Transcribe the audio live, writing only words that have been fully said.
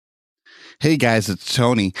Hey guys, it's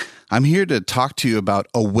Tony. I'm here to talk to you about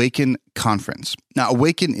Awaken Conference. Now,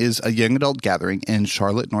 Awaken is a young adult gathering in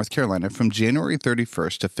Charlotte, North Carolina from January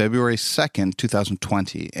 31st to February 2nd,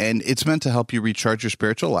 2020. And it's meant to help you recharge your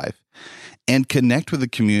spiritual life and connect with a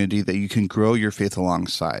community that you can grow your faith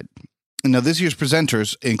alongside. Now, this year's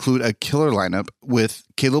presenters include a killer lineup with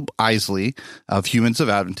Caleb Isley of Humans of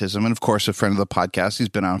Adventism, and of course, a friend of the podcast. He's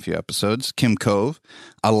been on a few episodes. Kim Cove,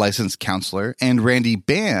 a licensed counselor, and Randy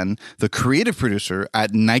Ban, the creative producer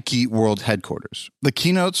at Nike World Headquarters. The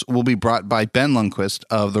keynotes will be brought by Ben Lundquist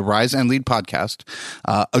of the Rise and Lead podcast,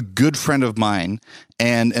 a good friend of mine,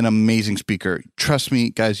 and an amazing speaker. Trust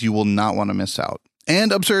me, guys, you will not want to miss out.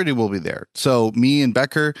 And Absurdity will be there. So me and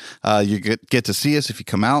Becker, you get to see us if you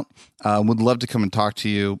come out. Would love to come and talk to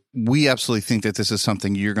you. We absolutely think that this is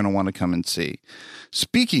something you're going to want to come and see.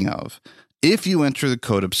 Speaking of, if you enter the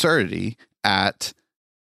code Absurdity at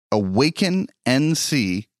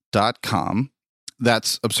awakennc.com,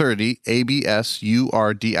 that's Absurdity,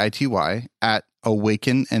 ABSURDITY, at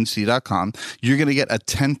awakennc.com, you're going to get a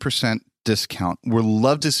 10% discount. We'd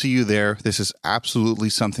love to see you there. This is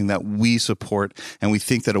absolutely something that we support, and we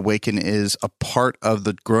think that Awaken is a part of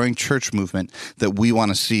the growing church movement that we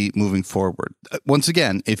want to see moving forward. Once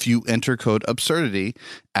again, if you enter code Absurdity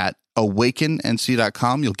at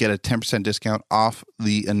awakennc.com, you'll get a 10% discount off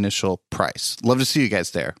the initial price. Love to see you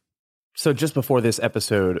guys there. So just before this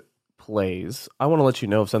episode plays, I want to let you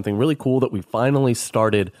know of something really cool that we finally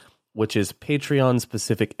started, which is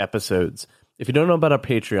Patreon-specific episodes. If you don't know about our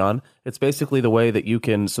Patreon, it's basically the way that you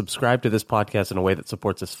can subscribe to this podcast in a way that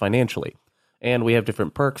supports us financially. And we have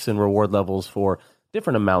different perks and reward levels for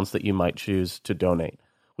different amounts that you might choose to donate.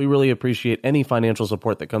 We really appreciate any financial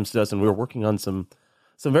support that comes to us, and we're working on some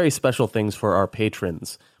very special things for our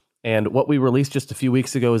patrons. And what we released just a few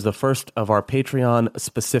weeks ago is the first of our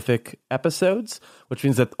Patreon-specific episodes, which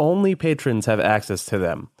means that only patrons have access to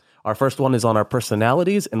them. Our first one is on our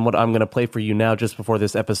personalities, and what I'm going to play for you now just before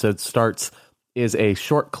this episode starts is a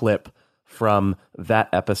short clip from that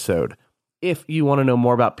episode. If you want to know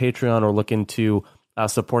more about Patreon or look into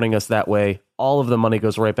supporting us that way, all of the money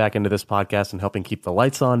goes right back into this podcast and helping keep the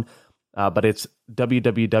lights on. But it's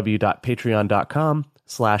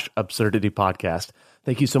www.patreon.com/absurditypodcast.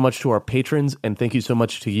 Thank you so much to our patrons, and thank you so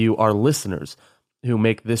much to you, our listeners, who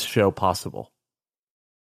make this show possible.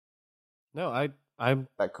 No, I'm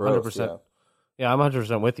 100%. Yeah, I'm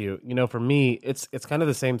 100% with you. You know, for me, it's kind of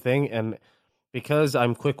the same thing, and because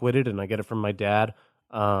I'm quick-witted and I get it from my dad,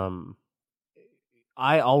 I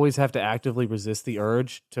always have to actively resist the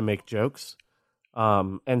urge to make jokes.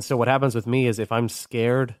 And so what happens with me is if I'm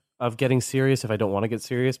scared of getting serious, if I don't want to get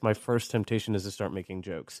serious, my first temptation is to start making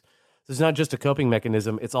jokes. So it's not just a coping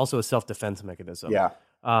mechanism, it's also a self-defense mechanism. Yeah.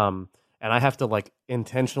 And I have to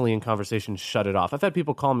intentionally in conversation shut it off. I've had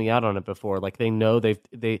people call me out on it before. Like they know they've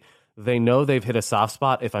hit a soft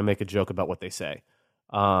spot if I make a joke about what they say.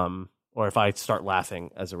 Or if I start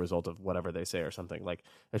laughing as a result of whatever they say or something. Like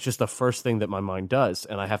it's just the first thing that my mind does,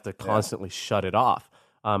 and I have to constantly shut it off.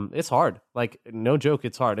 It's hard. Like no joke,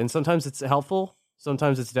 it's hard. And sometimes it's helpful.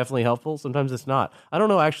 Sometimes it's definitely helpful. Sometimes it's not. I don't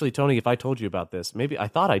know, actually, Tony, if I told you about this. Maybe I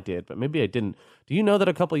thought I did, but maybe I didn't. Do you know that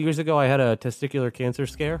a couple years ago I had a testicular cancer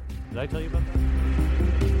scare? Did I tell you about that?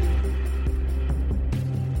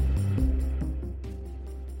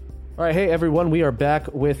 All right, hey everyone, we are back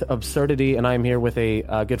with Absurdity, and I'm here with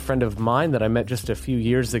a good friend of mine that I met just a few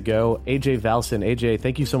years ago, AJ Valcin. AJ,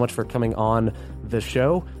 thank you so much for coming on the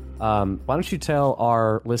show. Why don't you tell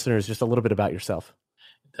our listeners just a little bit about yourself?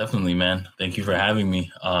 Definitely, man. Thank you for having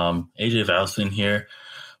me. AJ Valcin here,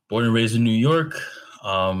 born and raised in New York.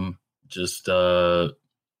 Just a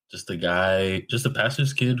guy, just a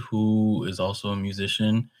pastor's kid who is also a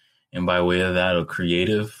musician, and by way of that, a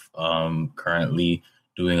creative. Currently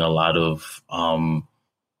doing a lot of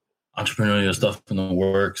entrepreneurial stuff in the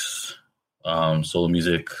works, solo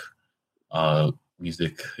music,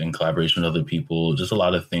 music in collaboration with other people, just a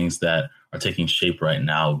lot of things that are taking shape right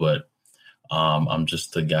now. But I'm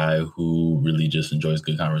just a guy who really just enjoys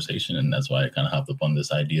good conversation, and that's why I kind of hopped up on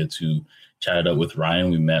this idea to chat it up with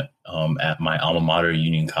Ryan. We met at my alma mater,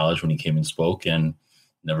 Union College, when he came and spoke, and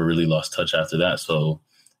never really lost touch after that. So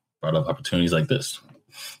brought up opportunities like this.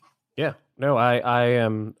 Yeah. No, I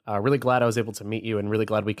am really glad I was able to meet you, and really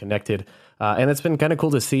glad we connected. And it's been kind of cool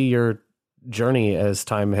to see your journey as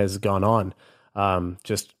time has gone on.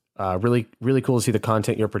 Really, really cool to see the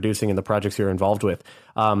content you're producing and the projects you're involved with.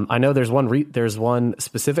 I know there's one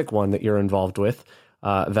specific one that you're involved with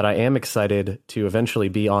that I am excited to eventually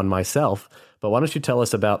be on myself. But why don't you tell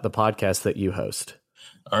us about the podcast that you host?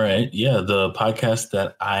 All right. Yeah, the podcast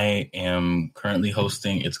that I am currently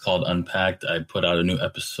hosting, it's called Unpacked. I put out a new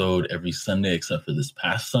episode every Sunday except for this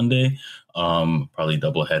past Sunday. Probably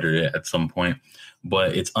double header it at some point.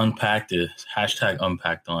 But it's Unpacked, it's hashtag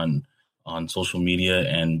Unpacked on social media,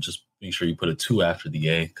 and just make sure you put a 2 after the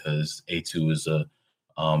A, because A2 is a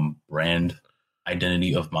brand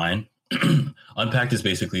identity of mine. Unpacked is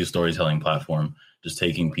basically a storytelling platform, just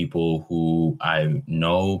taking people who I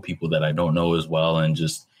know, people that I don't know as well, and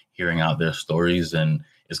just hearing out their stories. And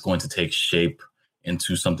it's going to take shape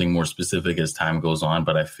into something more specific as time goes on.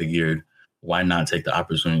 But I figured, why not take the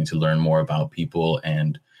opportunity to learn more about people?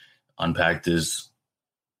 And Unpacked is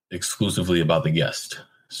exclusively about the guest.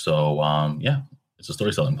 So yeah, it's a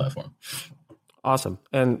storytelling platform. Awesome.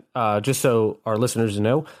 And just so our listeners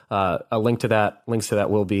know, links to that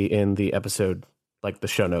will be in the episode, like the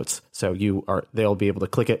show notes. So they'll be able to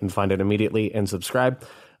click it and find it immediately and subscribe.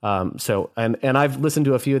 And I've listened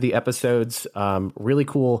to a few of the episodes, really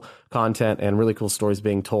cool content and really cool stories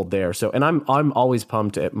being told there. So, and I'm always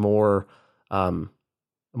pumped at more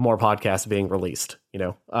podcasts being released,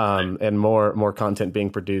 and more content being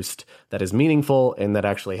produced that is meaningful and that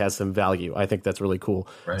actually has some value. I think that's really cool.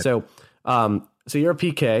 Right. So you're a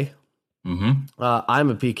PK. Mm-hmm. I'm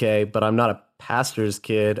a PK, but I'm not a pastor's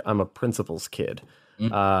kid. I'm a principal's kid.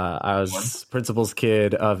 Mm-hmm. I was principal's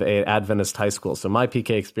kid of an Adventist high school. So my PK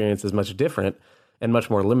experience is much different and much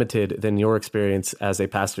more limited than your experience as a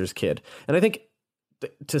pastor's kid. And I think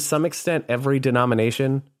to some extent, every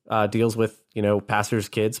denomination deals with, pastors'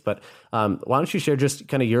 kids. But why don't you share just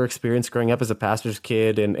kind of your experience growing up as a pastor's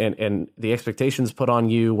kid and the expectations put on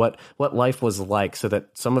you, what life was like, so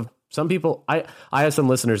that some people, I have some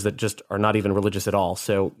listeners that just are not even religious at all.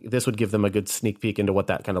 So this would give them a good sneak peek into what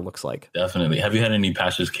that kind of looks like. Definitely. Have you had any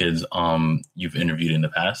pastor's kids you've interviewed in the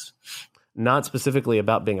past? Not specifically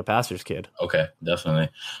about being a pastor's kid. Okay, definitely.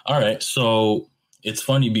 All right. So it's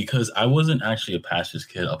funny because I wasn't actually a pastor's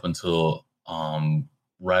kid up until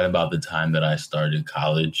right about the time that I started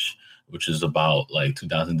college, which is about like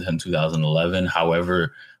 2010, 2011.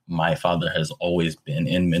 However, my father has always been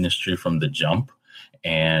in ministry from the jump.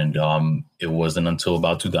 And it wasn't until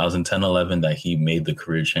about 2010, 11 that he made the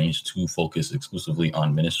career change to focus exclusively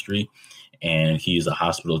on ministry. And he is a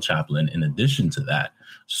hospital chaplain in addition to that.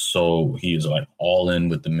 So he is like all in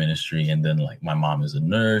with the ministry. And then like my mom is a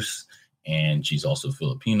nurse and she's also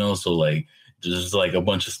Filipino. So like just like a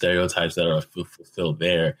bunch of stereotypes that are fulfilled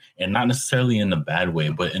there, and not necessarily in a bad way,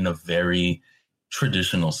 but in a very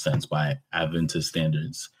traditional sense by Adventist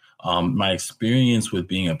standards. My experience with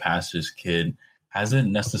being a pastor's kid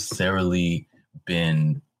hasn't necessarily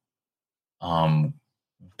been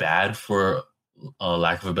bad, for a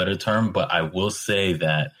lack of a better term, but I will say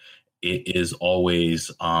that it is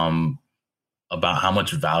always about how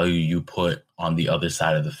much value you put on the other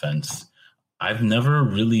side of the fence. I've never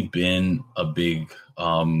really been really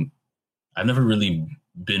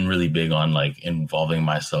big on like involving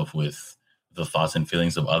myself with the thoughts and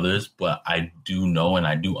feelings of others, but I do know and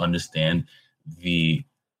I do understand the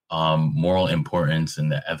moral importance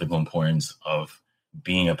and the ethical importance of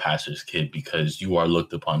being a pastor's kid, because you are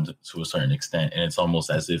looked upon to a certain extent. And it's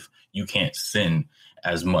almost as if you can't sin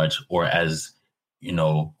as much or as,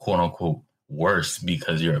 quote unquote, worse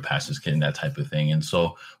because you're a pastor's kid and that type of thing. And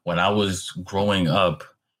so when I was growing up,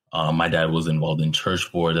 my dad was involved in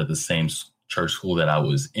church board at the same church school that I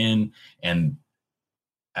was in. And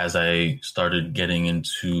as I started getting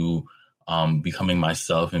into becoming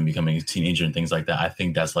myself and becoming a teenager and things like that, I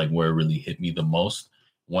think that's like where it really hit me the most.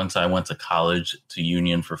 Once I went to college, to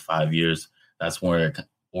Union for 5 years, that's where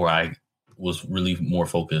I was really more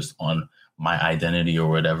focused on my identity or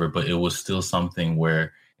whatever. But it was still something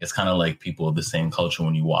where it's kind of like people of the same culture.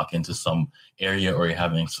 When you walk into some area or you're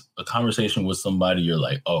having a conversation with somebody, you're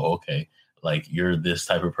like, oh, okay, like you're this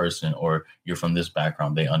type of person or you're from this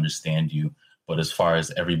background. They understand you. But as far as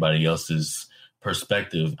everybody else's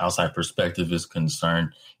outside perspective is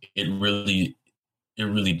concerned, it really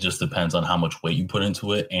just depends on how much weight you put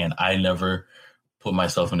into it. And I never put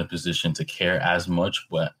myself in a position to care as much,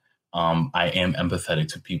 but I am empathetic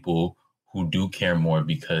to people who do care more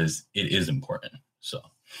because it is important. So,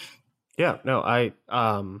 yeah, no, I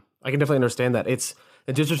can definitely understand that. It's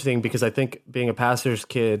interesting because I think being a pastor's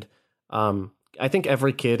kid, I think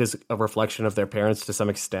every kid is a reflection of their parents to some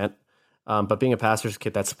extent. But being a pastor's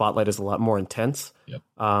kid, that spotlight is a lot more intense. Yep.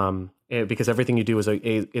 Because everything you do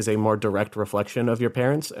is a more direct reflection of your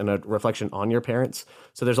parents and a reflection on your parents.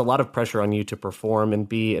 So there's a lot of pressure on you to perform and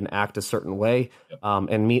be and act a certain way, yep,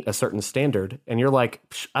 and meet a certain standard. And you're like,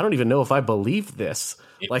 I don't even know if I believe this.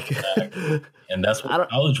 Exactly. And that's what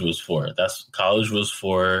college was for. College was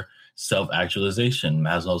for self-actualization,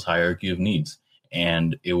 Maslow's hierarchy of needs.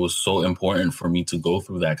 And it was so important for me to go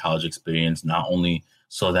through that college experience, not only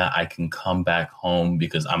so that I can come back home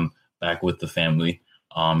because I'm back with the family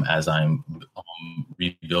as I'm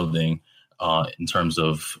rebuilding in terms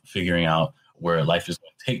of figuring out where life is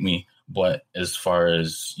going to take me, but as far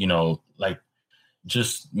as, like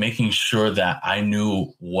just making sure that I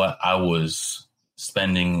knew what I was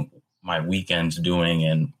spending my weekends doing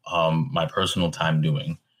and my personal time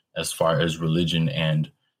doing as far as religion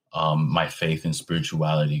and my faith and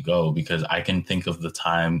spirituality go, because I can think of the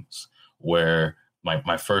times where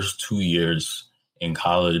my first 2 years in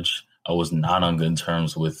college, I was not on good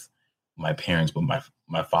terms with my parents, but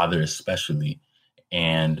my father especially.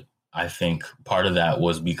 And I think part of that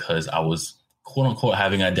was because I was quote unquote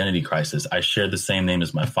having identity crisis. I share the same name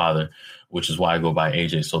as my father, which is why I go by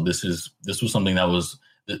AJ. So this was something that was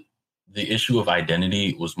the issue of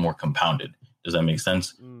identity was more compounded. Does that make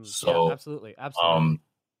sense? So yeah, absolutely.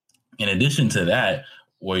 In addition to that,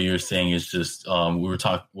 what you're saying is just what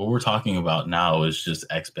we're talking about now is just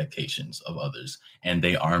expectations of others, and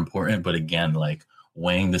they are important. But again, like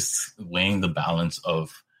weighing the balance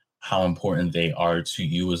of how important they are to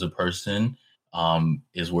you as a person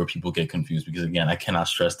is where people get confused. Because again, I cannot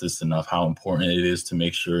stress this enough, how important it is to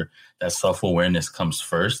make sure that self-awareness comes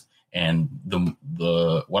first. And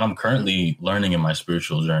the what I'm currently learning in my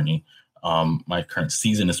spiritual journey, my current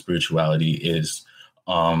season of spirituality is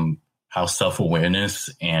how self-awareness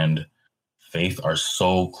and faith are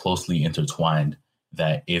so closely intertwined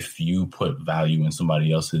that if you put value in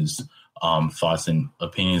somebody else's thoughts and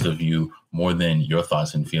opinions of you more than your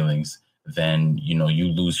thoughts and feelings, then you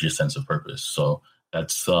lose your sense of purpose. So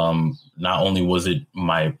that's not only was it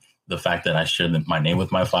the fact that I shared my name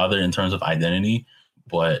with my father in terms of identity,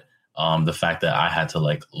 but the fact that I had to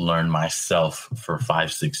like learn myself for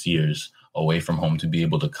 5-6 years away from home to be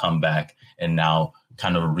able to come back and now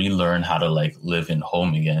kind of relearn how to like live in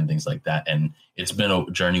home again and things like that. And it's been a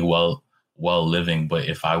journey well living. But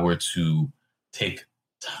if I were to take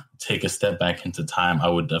a step back into time, I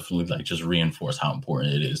would definitely like just reinforce how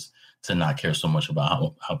important it is to not care so much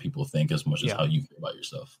about how people think as much as how you feel about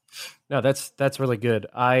yourself. No, that's really good.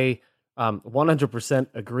 I 100%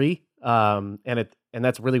 agree. And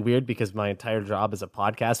that's really weird because my entire job as a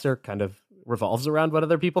podcaster kind of revolves around what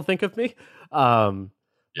other people think of me. But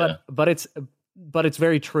it's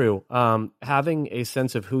very true. Having a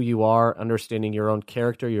sense of who you are, understanding your own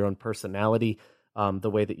character, your own personality, the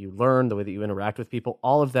way that you learn, the way that you interact with people,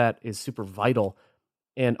 all of that is super vital.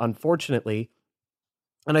 And unfortunately,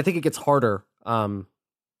 and I think it gets harder. The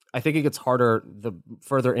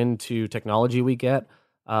further into technology we get,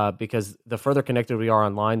 because the further connected we are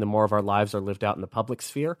online, the more of our lives are lived out in the public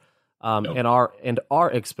sphere, and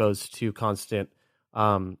are exposed to constant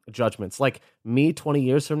judgments. Like me 20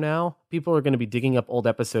 years from now, people are going to be digging up old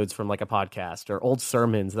episodes from like a podcast or old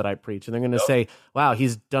sermons that I preach, and they're going to say, wow,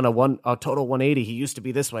 he's done a total 180. He used to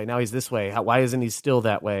be this way, now he's this way. Why isn't he still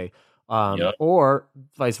that way? Or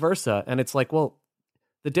vice versa. And it's like, well,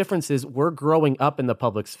 the difference is we're growing up in the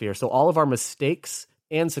public sphere. So all of our mistakes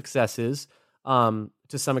and successes, to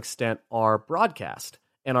some extent, are broadcast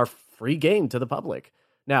and are free game to the public.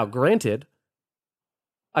 Now, granted,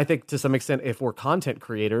 I think to some extent, if we're content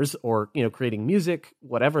creators or creating music,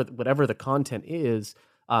 whatever the content is,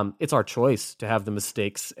 it's our choice to have the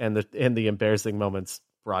mistakes and the embarrassing moments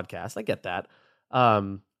broadcast. I get that,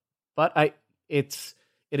 but it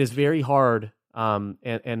is very hard,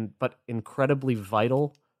 but incredibly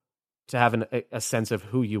vital to have a sense of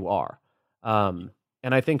who you are.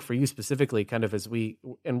 And I think for you specifically, kind of as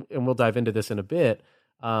and we'll dive into this in a bit.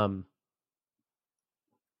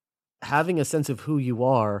 Having a sense of who you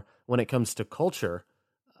are when it comes to culture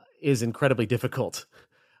is incredibly difficult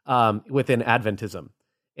within Adventism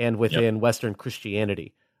and within Western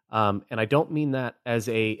Christianity. And I don't mean that as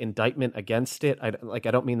a indictment against it. I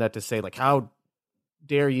don't mean that to say like, how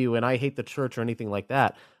dare you, and I hate the church or anything like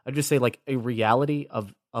that. I just say like a reality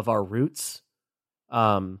of our roots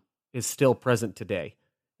is still present today.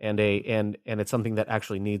 And it's something that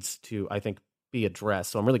actually needs to, I think, be addressed.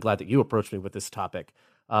 So I'm really glad that you approached me with this topic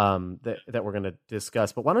that we're going to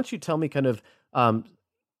discuss. But why don't you tell me kind of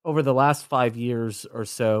over the last 5 years or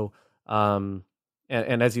so, and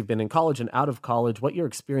as you've been in college and out of college, what your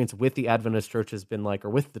experience with the Adventist Church has been like, or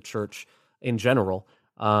with the church in general,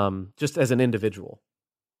 just as an individual.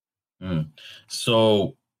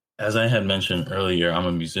 So as I had mentioned earlier, I'm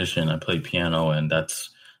a musician. I play piano, and that's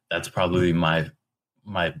probably my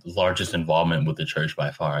largest involvement with the church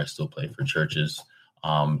by far. I still play for churches.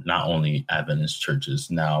 Not only Adventist churches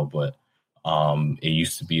now, but it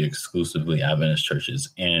used to be exclusively Adventist churches.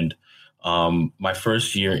 And My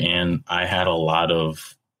first year in, I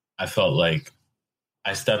felt like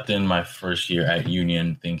I stepped in my first year at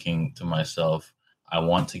Union thinking to myself, I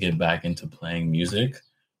want to get back into playing music.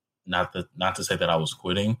 Not to say that I was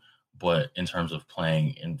quitting, but in terms of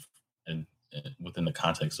playing in within the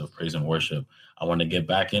context of praise and worship, I want to get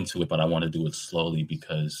back into it, but I want to do it slowly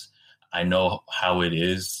because I know how it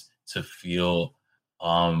is to feel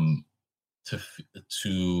um,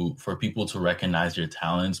 for people to recognize your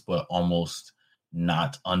talents, but almost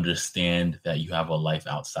not understand that you have a life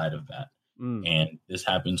outside of that. Mm. And this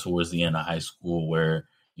happened towards the end of high school where,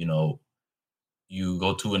 you know, you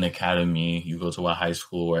go to an academy, you go to a high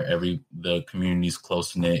school where the community's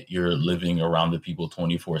close knit, you're living around the people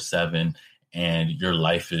 24/7, and your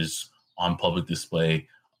life is on public display,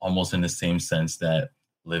 almost in the same sense that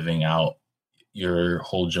living out your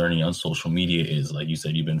whole journey on social media is. Like you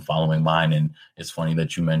said, you've been following mine, and it's funny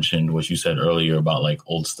that you mentioned what you said earlier about like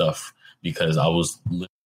old stuff, because I was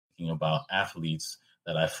thinking about athletes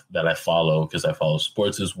that I follow, because I follow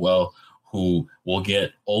sports as well, who will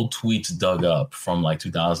get old tweets dug up from like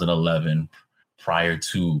 2011 prior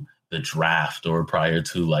to the draft or prior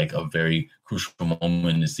to like a very crucial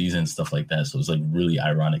moment in the season, stuff like that. So it's like really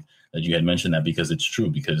ironic that you had mentioned that, because it's true,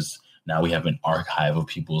 because now we have an archive of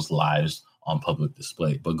people's lives on public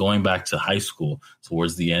display. But going back to high school,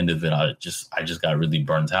 towards the end of it, I just got really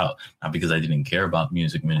burnt out, not because I didn't care about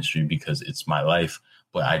music ministry, because it's my life,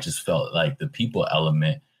 but I just felt like the people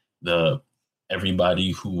element,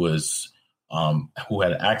 everybody who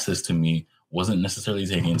had access to me wasn't necessarily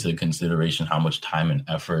taking into consideration how much time and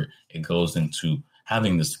effort it goes into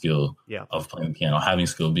having the skill of playing piano, having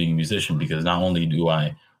skill being a musician, because not only do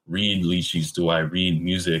I read lead sheets, do I read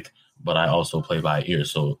music, but I also play by ear.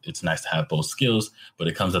 So it's nice to have both skills, but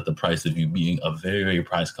it comes at the price of you being a very, very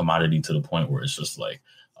prized commodity, to the point where it's just like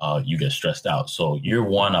you get stressed out. So year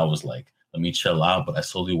one, I was like, let me chill out, but I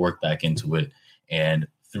slowly worked back into it. And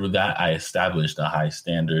through that, I established a high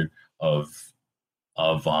standard of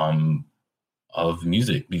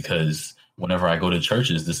music, because whenever I go to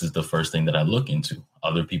churches, this is the first thing that I look into.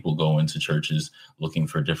 Other people go into churches looking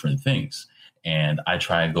for different things, and I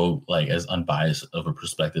try and go like as unbiased of a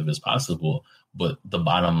perspective as possible. But the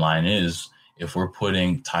bottom line is, if we're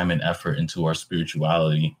putting time and effort into our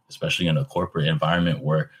spirituality, especially in a corporate environment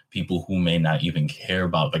where people who may not even care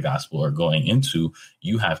about the gospel are going into,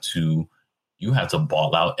 you have to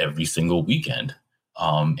ball out every single weekend.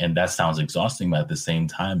 And that sounds exhausting, but at the same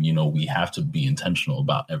time, we have to be intentional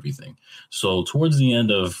about everything. So towards the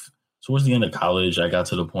end of college, I got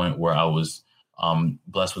to the point where I was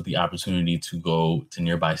blessed with the opportunity to go to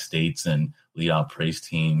nearby states and lead out praise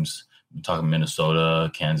teams. I'm talking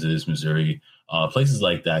Minnesota, Kansas, Missouri, places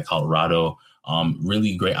like that, Colorado.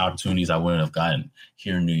 Really great opportunities I wouldn't have gotten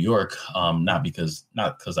here in New York, not because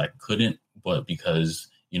I couldn't, but because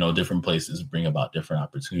different places bring about different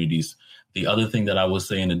opportunities. The other thing that I would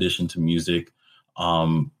say, in addition to music,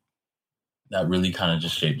 that really kind of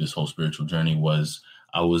just shaped this whole spiritual journey, was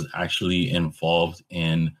I was actually involved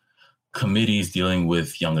in committees dealing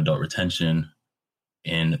with young adult retention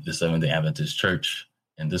in the Seventh-day Adventist Church.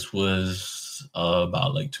 And this was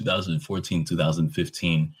about like 2014,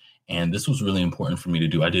 2015. And this was really important for me to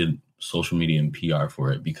do. I did social media and PR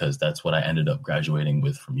for it, because that's what I ended up graduating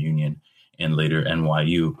with from Union and later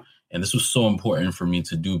NYU. And this was so important for me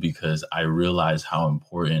to do, because I realized how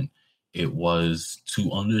important it was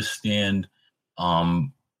to understand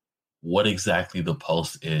what exactly the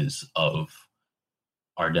pulse is of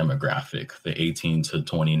our demographic, the 18 to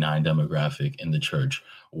 29 demographic in the church.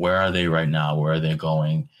 Where are they right now? Where are they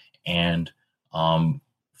going? And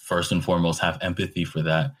first and foremost, have empathy for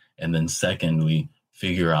that. And then secondly,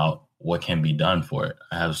 figure out what can be done for it.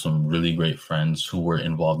 I have some really great friends who were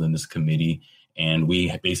involved in this committee, and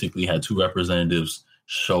we basically had two representatives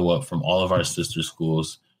show up from all of our sister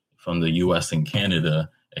schools from the US and Canada,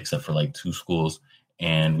 except for like two schools.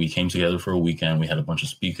 And we came together for a weekend. We had a bunch of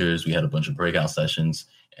speakers. We had a bunch of breakout sessions,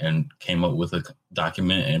 and came up with a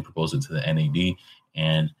document and proposed it to the NAD.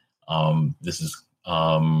 And this is,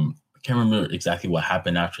 I can't remember exactly what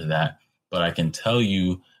happened after that, but I can tell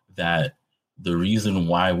you that the reason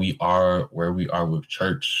why we are where we are with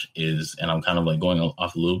church is, and I'm kind of like going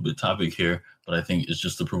off a little bit topic here, but I think it's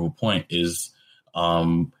just to prove a point, is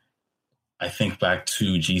I think back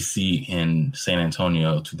to GC in San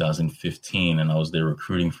Antonio, 2015, and I was there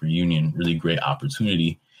recruiting for Union, really great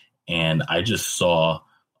opportunity. And I just saw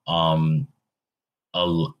a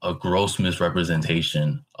gross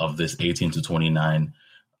misrepresentation of this 18 to 29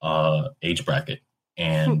 age bracket.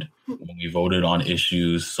 And when we voted on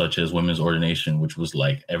issues such as women's ordination, which was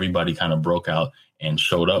like everybody kind of broke out and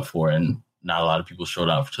showed up for it. And not a lot of people showed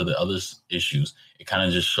up to the other issues. It kind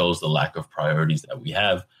of just shows the lack of priorities that we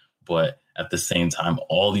have. But at the same time,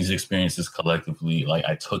 all these experiences collectively, like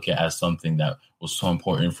I took it as something that was so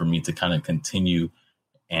important for me to kind of continue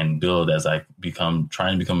and build as I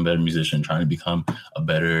trying to become a better musician, trying to become a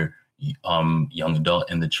better young adult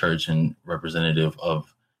in the church and representative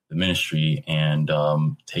of the ministry, and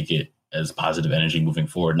take it as positive energy moving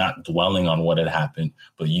forward, not dwelling on what had happened,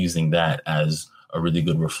 but using that as a really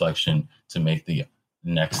good reflection to make the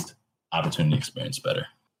next opportunity experience better.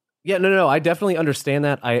 Yeah, no, I definitely understand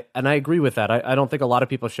that. I agree with that. I don't think a lot of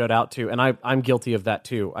people showed out to, and I'm guilty of that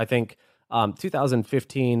too. I think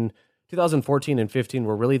 2014 and 15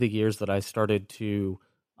 were really the years that I started to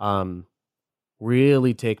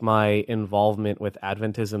really take my involvement with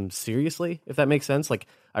Adventism seriously, if that makes sense. Like,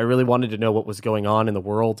 I really wanted to know what was going on in the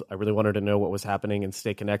world. I really wanted to know what was happening and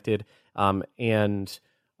stay connected. And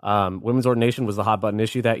women's ordination was the hot button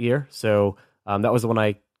issue that year. So that was the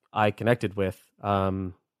one I connected with.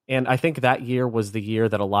 And I think that year was the year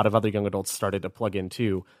that a lot of other young adults started to plug in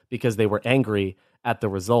too, because they were angry at the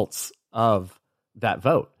results of that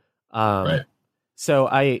vote. Right. So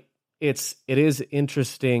it is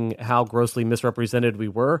interesting how grossly misrepresented we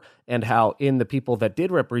were, and how in the people that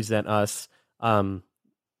did represent us, so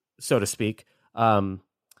to speak,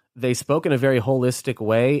 they spoke in a very holistic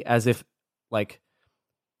way, as if like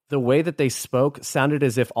the way that they spoke sounded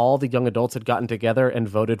as if all the young adults had gotten together and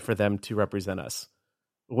voted for them to represent us.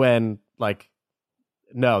 When, like,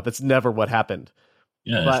 no, that's never what happened.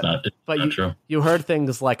 Yeah, it's not true. You heard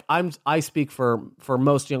things like, I speak for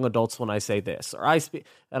most young adults when I say this, or I speak,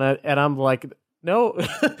 and I'm like, no,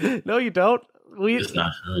 no, you don't. It's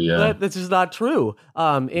not true. Yeah, that's just not true.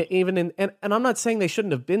 Even and I'm not saying they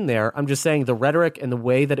shouldn't have been there. I'm just saying the rhetoric and the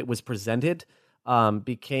way that it was presented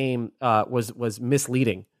was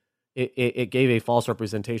misleading. It gave a false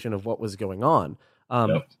representation of what was going on.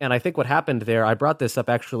 Yep. And I think what happened there, I brought this up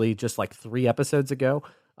actually just like 3 episodes ago.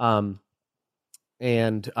 And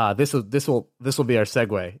this will be our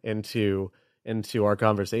segue into our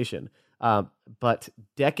conversation. But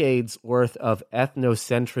decades worth of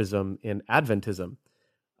ethnocentrism in Adventism,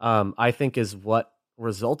 I think, is what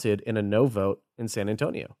resulted in a no vote in San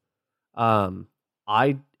Antonio.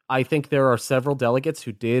 I think there are several delegates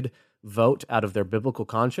who did vote out of their biblical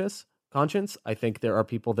conscience. I think there are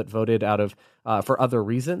people that voted out of for other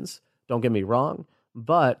reasons. Don't get me wrong,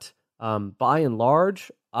 but by and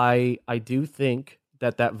large, I do think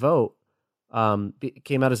that vote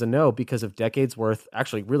came out as a no because of decades worth,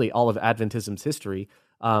 actually really all of Adventism's history,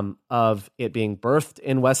 of it being birthed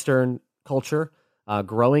in Western culture,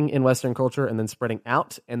 growing in Western culture, and then spreading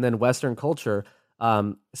out, and then Western culture,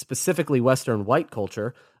 specifically Western white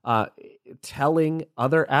culture, telling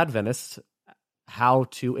other Adventists how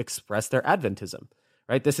to express their Adventism.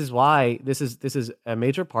 Right. This is why this is a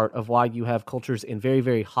major part of why you have cultures in very,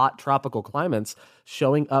 very hot tropical climates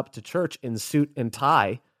showing up to church in suit and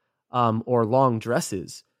tie, or long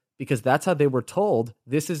dresses, because that's how they were told.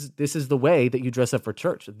 This is the way that you dress up for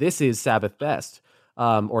church. This is Sabbath best,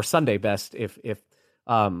 or Sunday best, if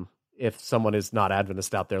someone is not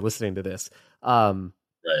Adventist out there listening to this.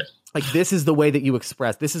 Right. Like, this is the way that you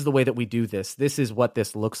express. This is the way that we do this. This is what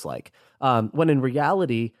this looks like. When in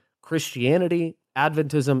reality, Christianity,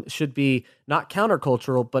 Adventism should be not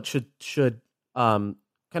countercultural, but should kind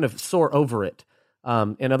of soar over it.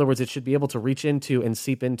 In other words, it should be able to reach into and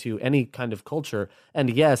seep into any kind of culture. And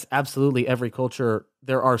yes, absolutely, every culture,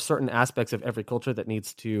 there are certain aspects of every culture that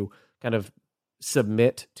needs to kind of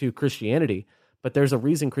submit to Christianity. But there's a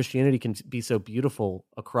reason Christianity can be so beautiful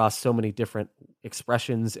across so many different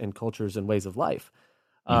expressions and cultures and ways of life.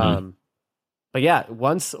 Mm-hmm. But yeah,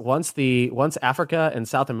 once Africa and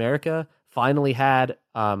South America finally had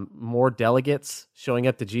more delegates showing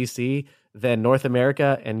up to GC than North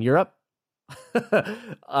America and Europe,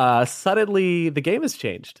 suddenly the game has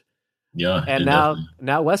changed. Yeah, and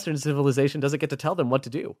now Western civilization doesn't get to tell them what to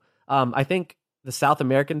do. I think the South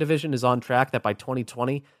American division is on track that by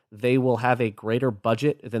 2020 they will have a greater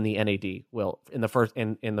budget than the NAD will in the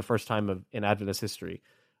first time in Adventist history.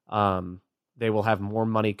 They will have more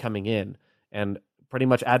money coming in, and pretty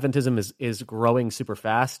much Adventism is growing super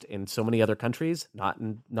fast in so many other countries. Not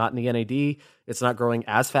in the NAD, it's not growing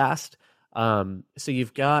as fast. So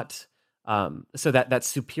you've got so that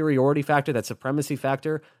superiority factor, that supremacy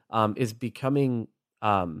factor, is becoming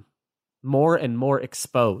more and more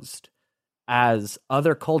exposed as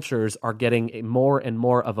other cultures are getting more and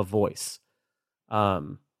more of a voice.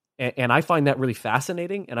 And I find that really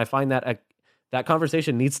fascinating, and I find that that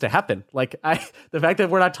conversation needs to happen. Like, the fact that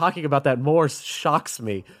we're not talking about that more shocks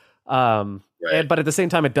me. Right. But at the same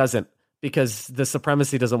time, it doesn't, because the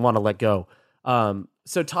supremacy doesn't want to let go.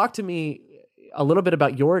 So talk to me a little bit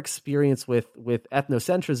about your experience with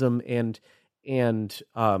ethnocentrism and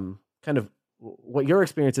kind of what your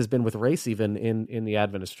experience has been with race, even in the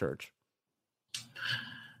Adventist church.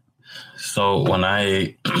 So when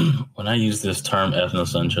I when I use this term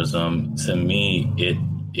ethnocentrism, to me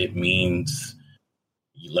it means,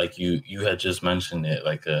 like you had just mentioned it,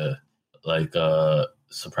 like a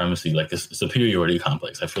supremacy, like a superiority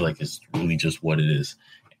complex. I feel like it's really just what it is,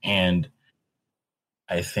 and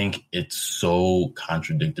I think it's so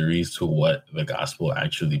contradictory to what the gospel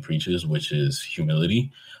actually preaches, which is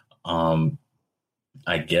humility.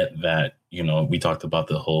 I get that, we talked about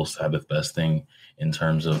the whole Sabbath best thing in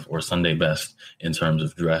terms of, or Sunday best in terms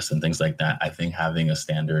of dress and things like that. I think having a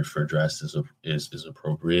standard for dress is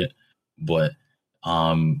appropriate. But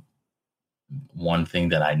one thing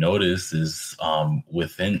that I noticed is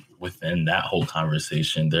within that whole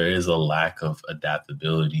conversation, there is a lack of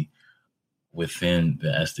adaptability within the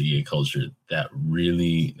SDA culture that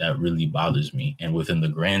really bothers me. And within the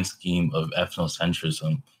grand scheme of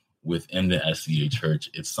ethnocentrism within the SDA church,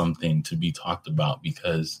 it's something to be talked about,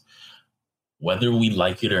 because whether we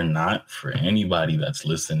like it or not, for anybody that's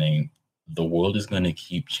listening, the world is going to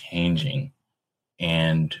keep changing,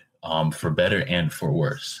 and for better and for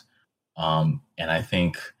worse. And I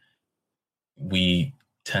think we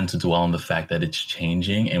tend to dwell on the fact that it's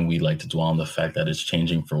changing, and we like to dwell on the fact that it's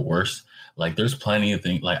changing for worse. Like, there's plenty of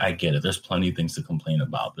things, like, I get it. There's plenty of things to complain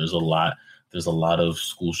about. There's a lot of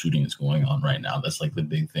school shootings going on right now. That's like the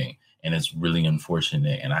big thing. And it's really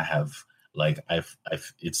unfortunate. And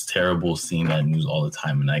it's terrible seeing that news all the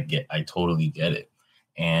time. And I totally get it.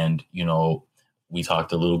 And, we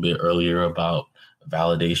talked a little bit earlier about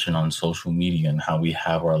validation on social media and how we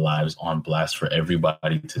have our lives on blast for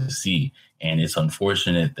everybody to see. And it's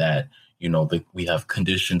unfortunate that, we have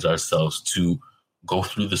conditioned ourselves to go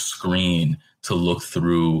through the screen to look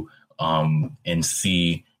through and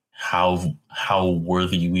see how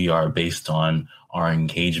worthy we are based on our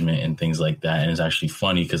engagement and things like that. And it's actually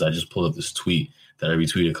funny because I just pulled up this tweet that I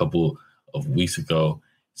retweeted a couple of weeks ago.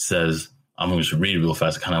 It says, I'm going to read it real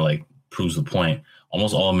fast. It kind of like proves the point.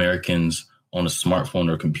 Almost all Americans own a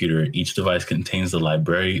smartphone or computer. Each device contains the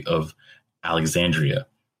Library of Alexandria,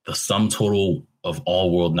 the sum total of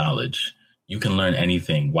all world knowledge. You can learn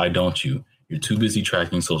anything. Why don't you? You're too busy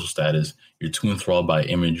tracking social status. You're too enthralled by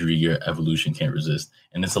imagery your evolution can't resist.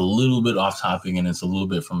 And it's a little bit off topic, and it's a little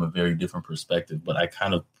bit from a very different perspective, but I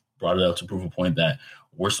kind of brought it out to prove a point that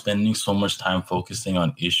we're spending so much time focusing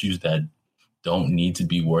on issues that don't need to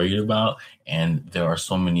be worried about. And there are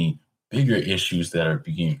so many bigger issues that are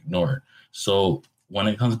being ignored. So when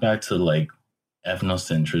it comes back to like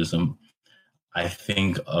ethnocentrism, I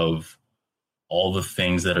think of all the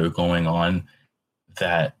things that are going on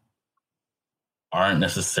that aren't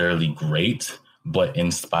necessarily great, but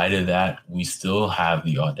in spite of that, we still have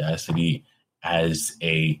the audacity as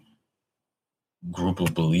a group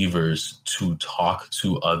of believers to talk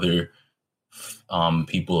to other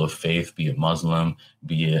people of faith, be it Muslim,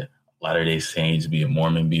 be it Latter-day Saints, be it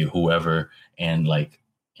Mormon, be it whoever, and like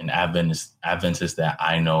an Adventist that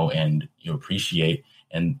I know and you appreciate,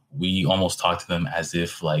 and we almost talk to them as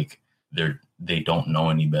if like they don't know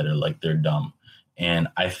any better, like they're dumb. And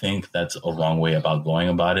I think that's a wrong way about going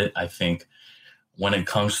about it. I think when it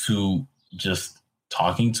comes to just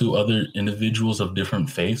talking to other individuals of different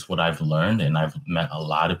faiths, what I've learned, and I've met a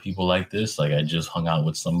lot of people like this, like I just hung out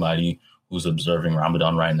with somebody who's observing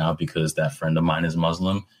Ramadan right now because that friend of mine is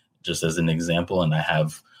Muslim, just as an example. And I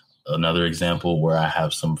have another example where I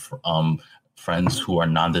have some friends who are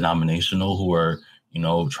non-denominational who are,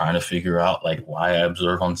 trying to figure out like why I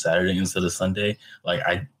observe on Saturday instead of Sunday.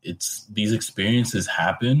 Like these experiences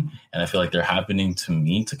happen, and I feel like they're happening to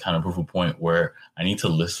me to kind of prove a point where I need to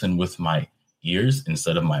listen with my ears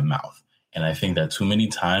instead of my mouth. And I think that too many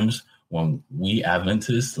times when we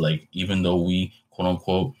Adventists, like, even though we quote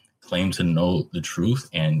unquote claim to know the truth,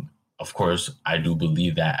 and of course I do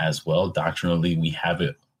believe that as well, doctrinally we have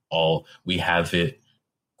it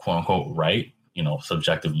quote unquote right,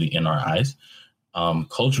 subjectively in our eyes.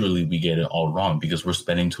 Culturally, we get it all wrong because we're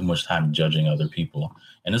spending too much time judging other people.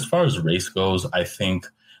 And as far as race goes, I think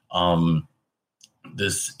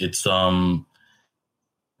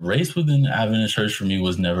race within the Adventist church for me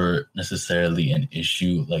was never necessarily an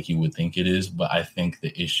issue like you would think it is. But I think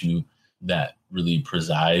the issue that really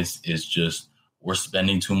presides is just we're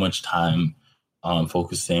spending too much time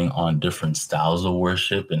focusing on different styles of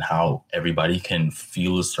worship and how everybody can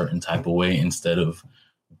feel a certain type of way instead of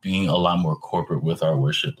being a lot more corporate with our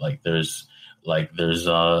worship. There's Black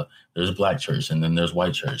church, and then there's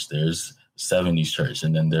white church, there's 70s church,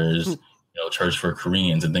 and then there's church for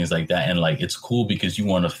Koreans and things like that. And like, it's cool because you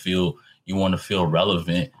want to feel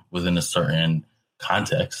relevant within a certain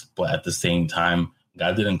context. But at the same time,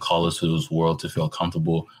 God didn't call us to this world to feel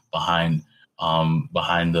comfortable behind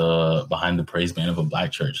the praise band of a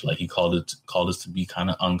black church. Like, he called us to be kind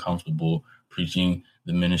of uncomfortable preaching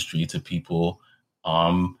the ministry to people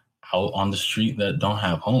out on the street that don't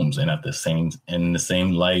have homes. And in the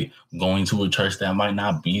same light, going to a church that might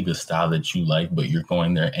not be the style that you like, but you're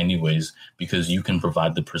going there anyways because you can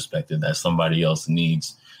provide the perspective that somebody else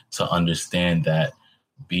needs to understand that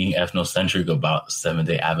being ethnocentric about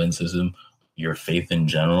Seventh-day Adventism, your faith in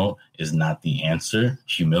general, is not the answer.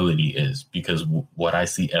 Humility is, because what I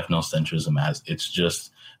see ethnocentrism as, it's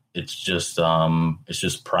just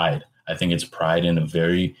pride. I think it's pride in a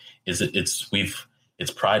very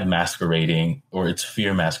it's pride masquerading, or it's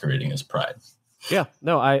fear masquerading as pride. Yeah,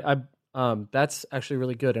 no, I that's actually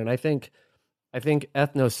really good, and I think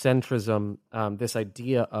ethnocentrism, this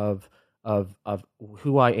idea of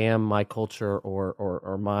who I am, my culture,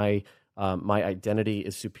 or my identity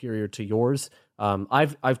is superior to yours.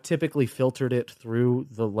 I've typically filtered it through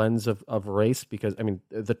the lens of race, because I mean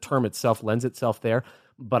the term itself lends itself there,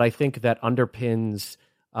 but I think that underpins.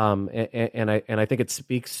 And I think it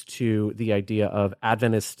speaks to the idea of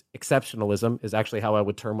Adventist exceptionalism, is actually how I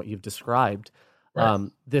would term what you've described. Right.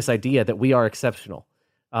 This idea that we are exceptional.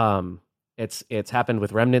 It's happened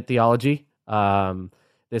with remnant theology.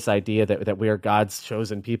 This idea that we are God's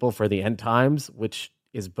chosen people for the end times, which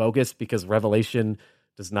is bogus, because Revelation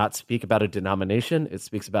does not speak about a denomination; it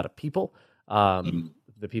speaks about a people.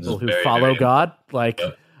 The people who follow God. Like,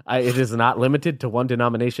 yep. It is not limited to one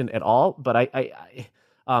denomination at all. But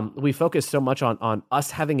we focus so much on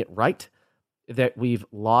us having it right that we've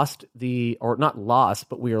lost not lost,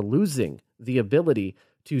 but we are losing the ability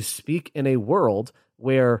to speak in a world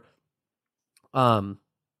where, to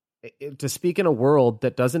speak in a world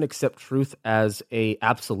that doesn't accept truth as a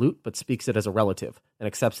absolute, but speaks it as a relative and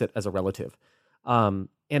accepts it as a relative. And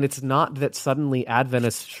it's not that suddenly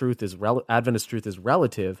Adventist truth is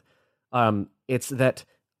relative. It's that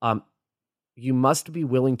you must be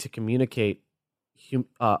willing to communicate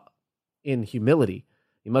in humility.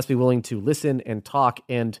 You must be willing to listen and talk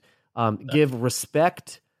and give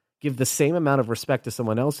the same amount of respect to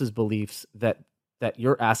someone else's beliefs that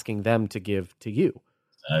you're asking them to give to you.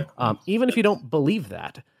 Exactly. Even if you don't believe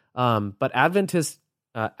that. But Adventist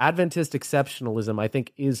exceptionalism, I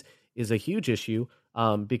think, is a huge issue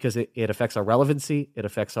because it affects our relevancy. It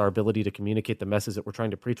affects our ability to communicate the message that we're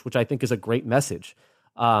trying to preach, which I think is a great message.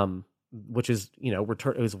 Which is,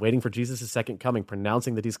 is waiting for Jesus' second coming,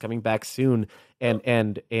 pronouncing that he's coming back soon,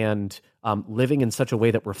 and living in such a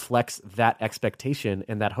way that reflects that expectation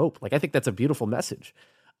and that hope. Like, I think that's a beautiful message.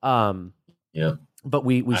 Yeah. But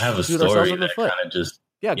we have a shoot ourselves in the foot.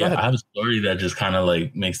 Go ahead. I have a story that just kind of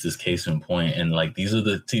like makes this case in point, and like these are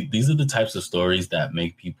the types of stories that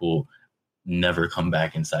make people never come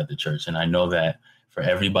back inside the church. And I know that for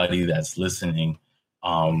everybody that's listening,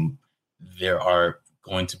 there are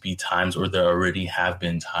going to be times, or there already have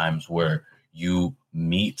been times, where you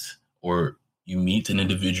meet an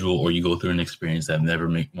individual, or you go through an experience that never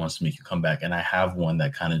wants to make you come back. And I have one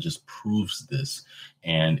that kind of just proves this,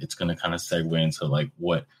 and it's going to kind of segue into like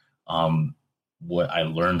what I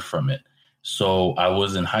learned from it. So I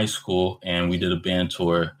was in high school, and we did a band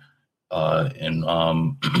tour in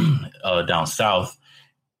down south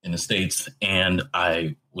in the States, and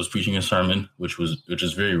I was preaching a sermon, which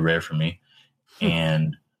is very rare for me.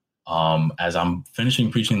 And as I'm finishing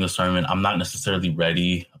preaching the sermon, I'm not necessarily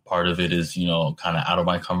ready. Part of it is, kind of out of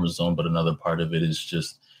my comfort zone, but another part of it is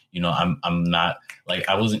just, I'm not like,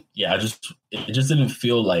 I wasn't, it just didn't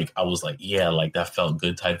feel like I was like, like that felt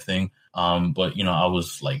good type thing. But I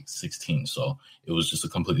was like 16, so it was just a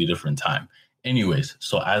completely different time. Anyways,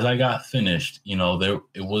 so as I got finished,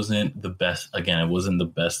 it wasn't the best. Again, it wasn't the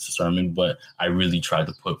best sermon, but I really tried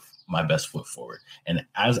to put my best foot forward. And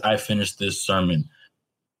as I finished this sermon,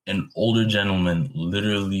 an older gentleman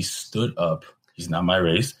literally stood up. He's not my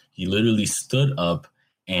race. He literally stood up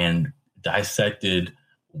and dissected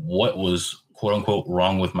what was, quote unquote,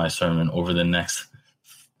 wrong with my sermon over the next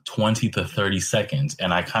 20 to 30 seconds.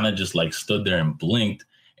 And I kind of just like stood there and blinked,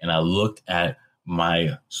 and I looked at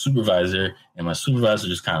my supervisor, and my supervisor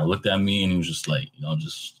just kind of looked at me, and he was just like,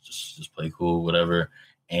 just play cool, whatever.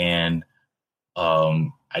 And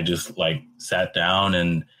I just like sat down,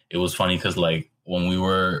 and it was funny because like when we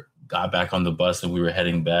got back on the bus and we were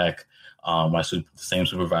heading back, the same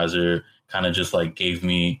supervisor kind of just like gave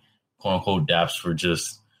me, quote unquote, daps for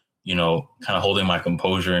just, kind of holding my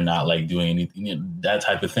composure and not like doing anything, that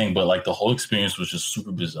type of thing. But like the whole experience was just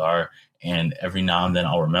super bizarre. And every now and then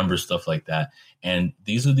I'll remember stuff like that. And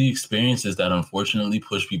these are the experiences that unfortunately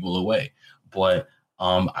push people away. But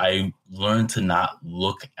I learned to not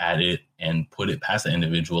look at it and put it past the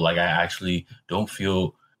individual. Like, I actually don't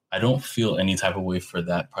feel any type of way for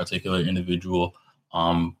that particular individual,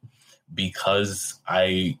 because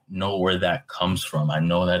I know where that comes from. I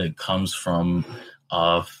know that it comes from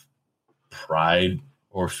pride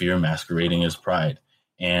or fear masquerading as pride.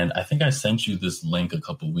 And I think I sent you this link a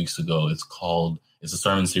couple of weeks ago. It's a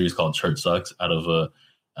sermon series called Church Sucks, out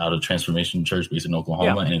of Transformation Church based in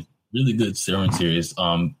Oklahoma. And it's a really good sermon series.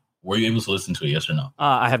 Were you able to listen to it, yes or no?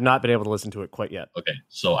 I have not been able to listen to it quite yet. Okay.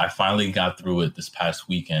 So I finally got through it this past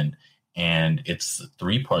weekend, and it's a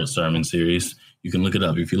 3-part sermon series. You can look it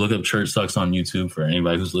up. If you look up Church Sucks on YouTube, for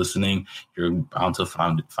anybody who's listening, you're bound to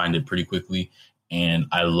find it pretty quickly. And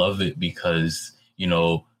I love it because,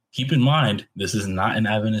 keep in mind, this is not an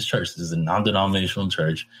Adventist church. This is a non-denominational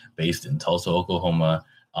church based in Tulsa, Oklahoma.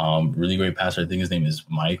 Really great pastor. I think his name is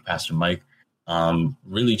Pastor Mike.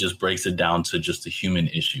 Really just breaks it down to just a human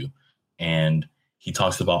issue. And he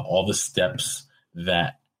talks about all the steps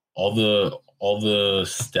that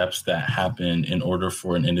happen in order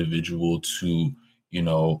for an individual to,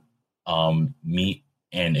 meet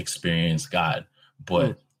and experience God.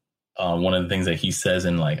 But one of the things that he says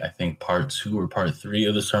in, I think part 2 or part 3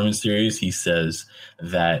 of the sermon series, he says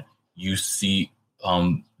that you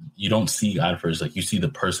don't see God first, you see the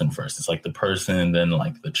person first. It's the person, and then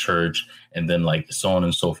the church, and then so on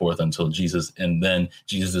and so forth until Jesus. And then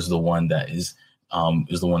Jesus is the one that is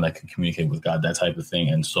the one that can communicate with God, that type of thing.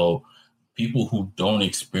 And so people who don't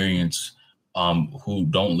experience, who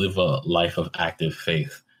don't live a life of active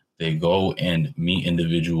faith, they go and meet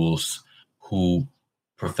individuals who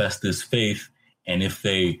profess this faith. And if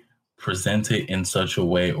they present it in such a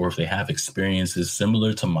way, or if they have experiences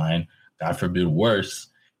similar to mine, God forbid worse,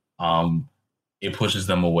 it pushes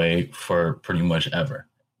them away for pretty much ever.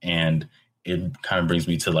 And it kind of brings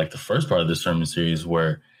me to the first part of the sermon series,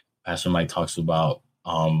 where Pastor Mike talks about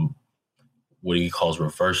what he calls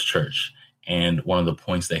reverse church. And one of the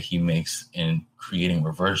points that he makes in creating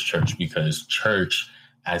reverse church, because church,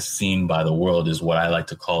 as seen by the world, is what I like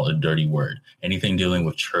to call a dirty word. Anything dealing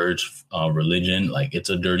with church, religion, it's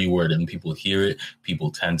a dirty word, and people hear it,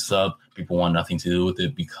 people tense up, people want nothing to do with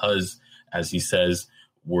it, because, as he says,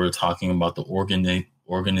 we're talking about the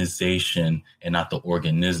organization and not the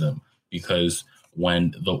organism. Because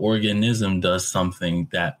when the organism does something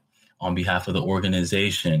that on behalf of the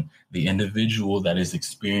organization, the individual that is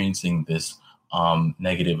experiencing this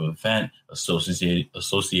negative event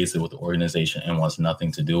associates it with the organization and wants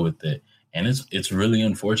nothing to do with it. And it's really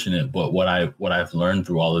unfortunate. But what I've learned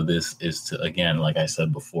through all of this is to, again, like I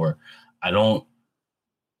said before,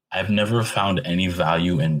 I've never found any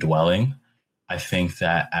value in dwelling. I think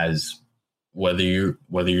that as whether you're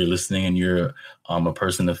listening and you're a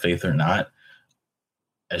person of faith or not,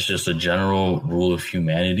 as just a general rule of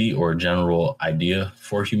humanity, or a general idea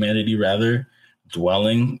for humanity rather,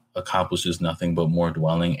 dwelling accomplishes nothing but more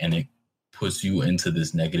dwelling, and it puts you into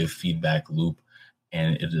this negative feedback loop,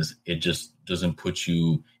 and it just doesn't put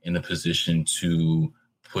you in the position to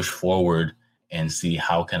push forward and see,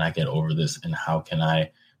 how can I get over this, and how can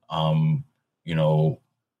I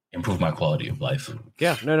improve my quality of life.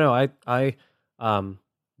 Yeah, no, I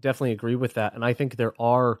definitely agree with that. And I think there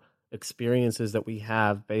are experiences that we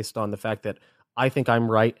have based on the fact that I think I'm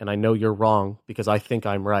right and I know you're wrong because I think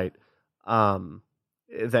I'm right,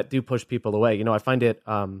 that do push people away. I find it,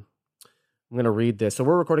 I'm going to read this. So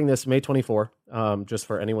we're recording this May 24, just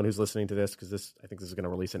for anyone who's listening to this, because I think this is going to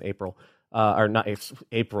release in April, or not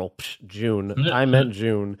April, June. I meant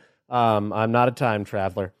June. I'm not a time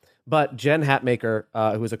traveler. But Jen Hatmaker,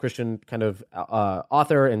 who is a Christian kind of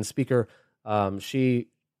author and speaker,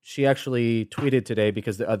 she actually tweeted today,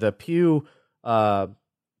 because the Pew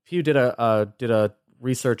did a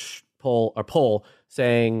research poll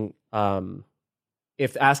saying,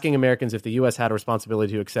 if asking Americans if the U.S. had a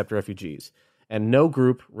responsibility to accept refugees, and no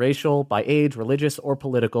group, racial, by age, religious, or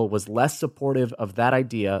political, was less supportive of that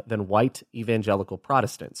idea than white evangelical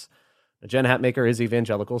Protestants. Now, Jen Hatmaker is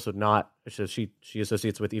evangelical, so she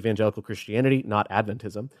associates with evangelical Christianity, not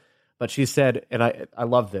Adventism. But she said, and I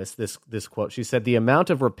love this quote, she said, "The amount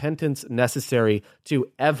of repentance necessary to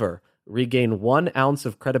ever regain 1 ounce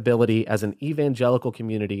of credibility as an evangelical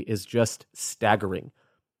community is just staggering.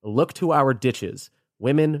 Look to our ditches: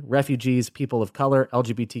 women, refugees, people of color,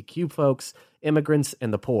 LGBTQ folks, immigrants,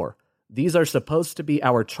 and the poor. These are supposed to be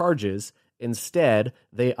our charges. Instead,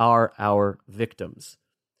 they are our victims."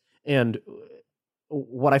 And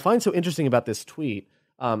what I find so interesting about this tweet,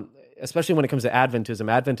 especially when it comes to Adventism.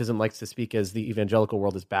 Adventism likes to speak as the evangelical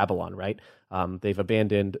world as Babylon, right? They've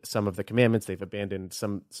abandoned some of the commandments. They've abandoned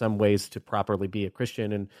some ways to properly be a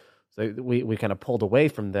Christian, and so we kind of pulled away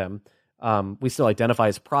from them. We still identify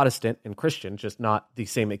as Protestant and Christian, just not the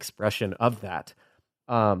same expression of that.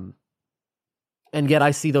 And yet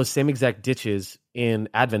I see those same exact ditches in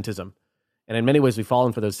Adventism. And in many ways, we've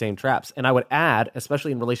fallen for those same traps. And I would add,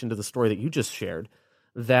 especially in relation to the story that you just shared,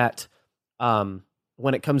 that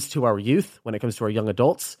when it comes to our youth, when it comes to our young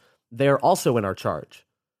adults, they're also in our charge.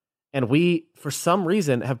 And we, for some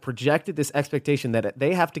reason, have projected this expectation that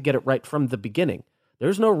they have to get it right from the beginning.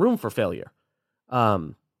 There's no room for failure.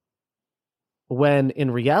 When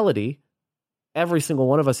in reality, every single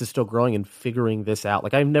one of us is still growing and figuring this out.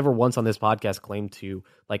 Like, I've never once on this podcast claimed to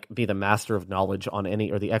like be the master of knowledge on any,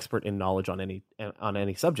 or the expert in knowledge on any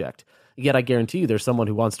subject. Yet I guarantee you there's someone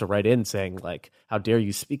who wants to write in saying like, how dare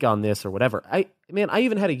you speak on this or whatever. I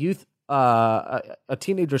even had a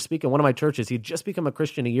teenager speak in one of my churches. He'd just become a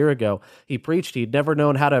Christian a year ago. He preached. He'd never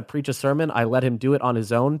known how to preach a sermon. I let him do it on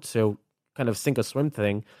his own. So kind of sink or swim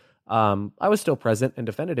thing. I was still present and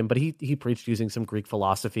defended him, but he preached using some Greek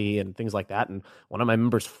philosophy and things like that. And one of my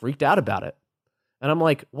members freaked out about it. And I'm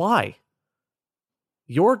like, why?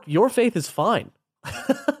 Your faith is fine.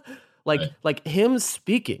 Like him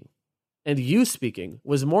speaking and you speaking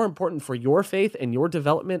was more important for your faith and your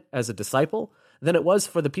development as a disciple than it was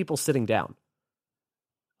for the people sitting down.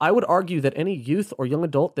 I would argue that any youth or young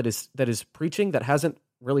adult that is preaching that hasn't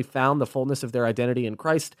really found the fullness of their identity in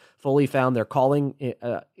Christ, fully found their calling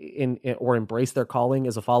in or embraced their calling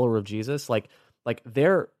as a follower of Jesus, like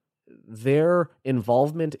their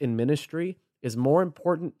involvement in ministry is more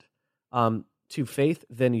important to faith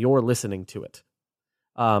than your listening to it.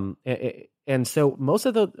 And so most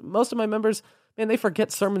of my members, man, they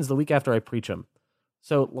forget sermons the week after I preach them.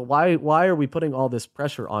 So why are we putting all this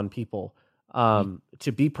pressure on people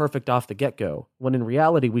to be perfect off the get-go, when in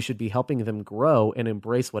reality we should be helping them grow and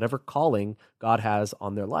embrace whatever calling God has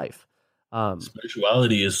on their life?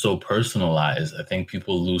 Spirituality is so personalized. I think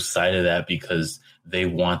people lose sight of that because they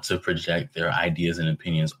want to project their ideas and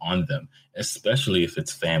opinions on them, especially if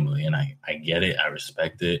it's family. And I get it. I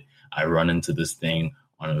respect it. I run into this thing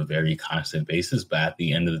on a very constant basis. But at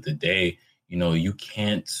the end of the day, you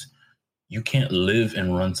can't live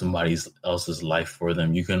and run somebody else's life for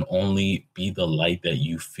them. You can only be the light that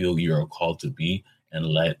you feel you're called to be, and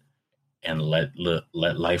let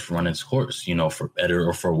life run its course, for better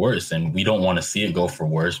or for worse. And we don't want to see it go for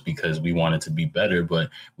worse because we want it to be better,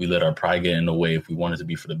 but we let our pride get in the way. If we want it to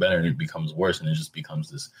be for the better, and it becomes worse, and it just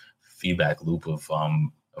becomes this feedback loop of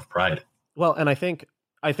pride. Well, and I think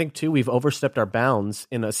too, we've overstepped our bounds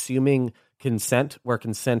in assuming consent where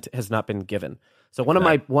consent has not been given. So one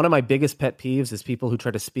of my biggest pet peeves is people who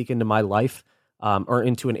try to speak into my life or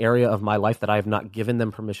into an area of my life that I have not given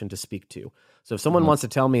them permission to speak to. So if someone wants to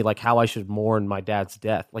tell me like how I should mourn my dad's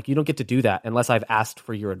death, like, you don't get to do that unless I've asked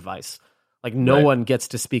for your advice. Like, no one gets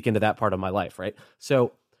to speak into that part of my life, right?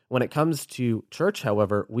 So when it comes to church,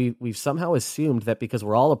 however, we've somehow assumed that because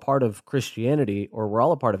we're all a part of Christianity or we're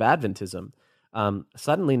all a part of Adventism,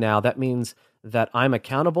 suddenly now that means that I'm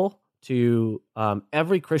accountable to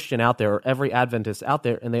every Christian out there or every Adventist out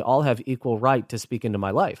there, and they all have equal right to speak into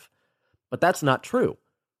my life. But that's not true.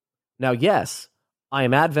 Now, yes, I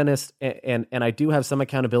am Adventist, and I do have some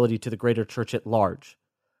accountability to the greater church at large.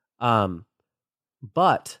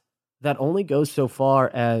 But that only goes so far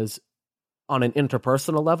as, on an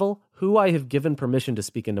interpersonal level, who I have given permission to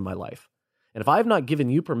speak into my life. And if I have not given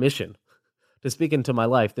you permission to speak into my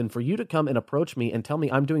life, then for you to come and approach me and tell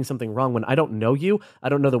me I'm doing something wrong when I don't know you, I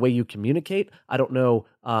don't know the way you communicate, I don't know,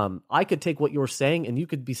 I could take what you're saying and you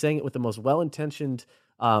could be saying it with the most well-intentioned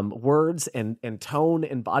words and tone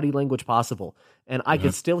and body language possible, and I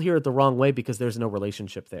could still hear it the wrong way because there's no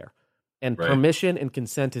relationship there. And permission and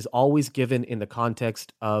consent is always given in the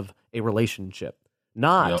context of a relationship,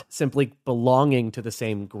 not simply belonging to the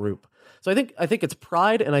same group. So I think it's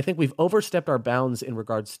pride, and I think we've overstepped our bounds in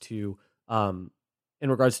regards to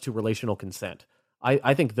relational consent.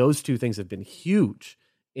 I think those two things have been huge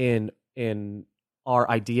in our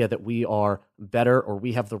idea that we are better, or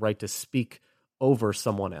we have the right to speak over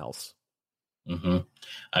someone else.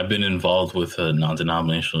 I've been involved with a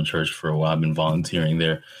non-denominational church for a while. I've been volunteering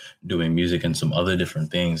there, doing music and some other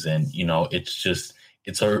different things. And, it's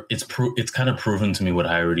kind of proven to me what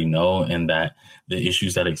I already know, and that the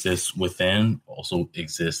issues that exist within also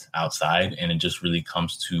exist outside. And it just really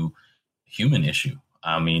comes to human issue.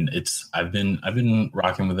 I mean, I've been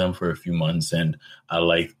rocking with them for a few months, and I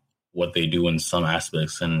like what they do in some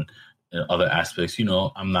aspects, and in other aspects,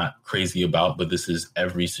 I'm not crazy about, but this is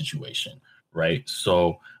every situation, right?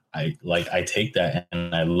 So I take that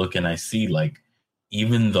and I look and I see, like,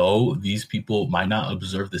 even though these people might not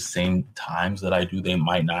observe the same times that I do, they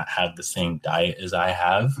might not have the same diet as I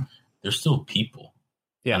have, they're still people.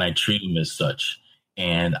 Yeah. And I treat them as such.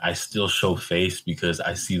 And I still show face because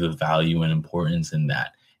I see the value and importance in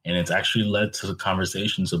that. And it's actually led to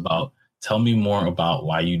conversations about, tell me more about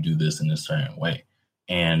why you do this in a certain way.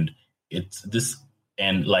 And it's this,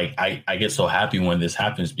 and like, I get so happy when this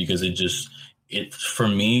happens, because it for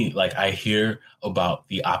me, like, I hear about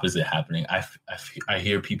the opposite happening. I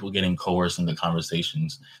hear people getting coerced into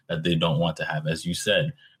conversations that they don't want to have. As you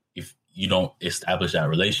said, if you don't establish that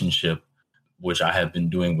relationship, which I have been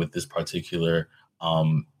doing with this particular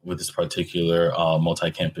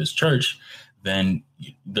multi-campus church, then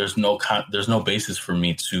there's no basis for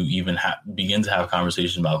me to even begin to have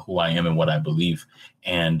conversations about who I am and what I believe.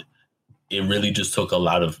 And it really just took a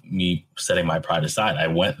lot of me setting my pride aside. I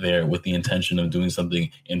went there with the intention of doing something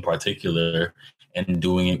in particular and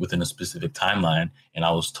doing it within a specific timeline, and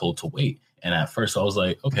I was told to wait. And at first I was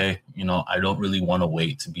like, okay, I don't really want to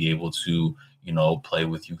wait to be able to, play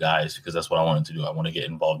with you guys, because that's what I wanted to do. I want to get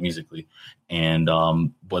involved musically. And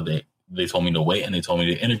but they told me to wait, and they told me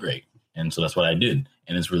to integrate. And so that's what I did.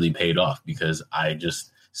 And it's really paid off, because I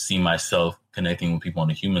just see myself connecting with people on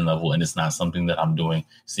a human level, and it's not something that I'm doing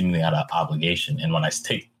seemingly out of obligation. And when I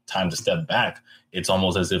take time to step back, it's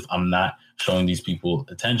almost as if I'm not showing these people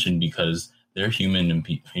attention, because they're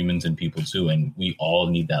humans and people too. And we all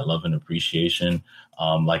need that love and appreciation.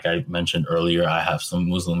 Like I mentioned earlier, I have some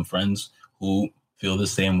Muslim friends who feel the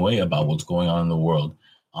same way about what's going on in the world.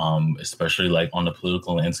 Especially like on the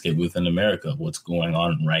political landscape within America, what's going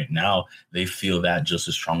on right now, they feel that just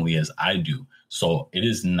as strongly as I do. So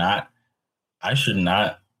I should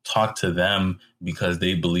not talk to them because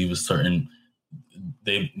they believe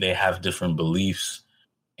they have different beliefs,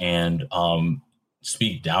 and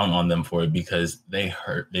speak down on them for it, because they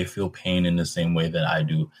feel pain in the same way that I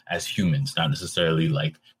do as humans, not necessarily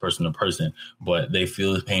like person to person, but they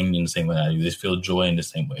feel pain in the same way I do. They feel joy in the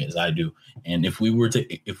same way as I do. And if we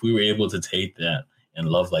were able to take that and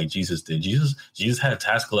love like Jesus did, Jesus had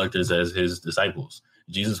tax collectors as his disciples.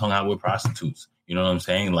 Jesus hung out with prostitutes. You know what I'm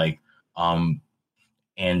saying? Like,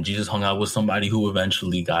 and Jesus hung out with somebody who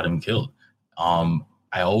eventually got him killed.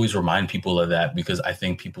 I always remind people of that, because I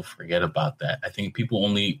think people forget about that. I think people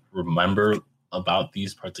only remember about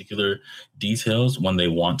these particular details when they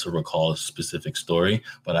want to recall a specific story.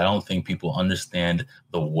 But I don't think people understand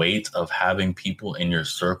the weight of having people in your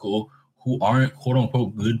circle who aren't quote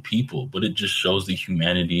unquote good people, but it just shows the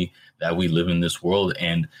humanity that we live in this world,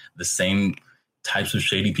 and the same types of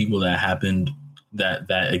shady people that happened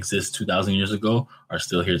that exist 2,000 years ago are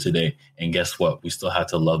still here today. And guess what? We still have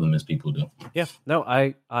to love them as people do. Yeah, no,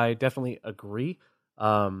 I definitely agree.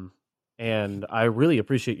 And I really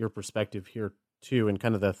appreciate your perspective here too, and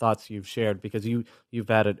kind of the thoughts you've shared, because you've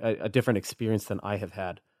had a different experience than I have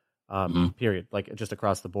had, period, like just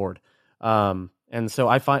across the board. And so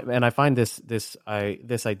I find this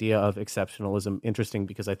idea of exceptionalism interesting,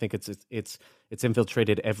 because I think it's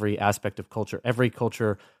infiltrated every aspect of culture. Every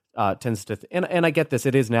culture tends to, and I get this,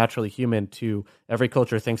 it is naturally human to, every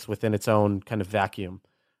culture thinks within its own kind of vacuum.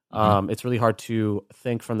 It's really hard to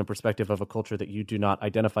think from the perspective of a culture that you do not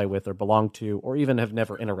identify with or belong to, or even have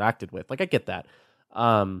never interacted with. Like, I get that.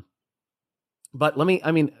 But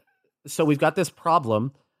so we've got this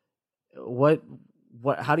problem.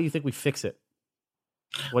 How do you think we fix it?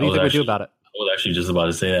 What do you think we do about it? I was actually just about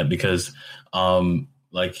to say that, because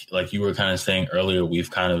like you were kind of saying earlier,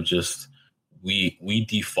 we've kind of just, we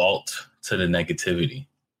default to the negativity,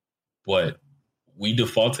 but we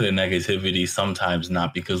default to the negativity sometimes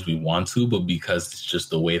not because we want to, but because it's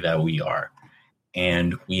just the way that we are.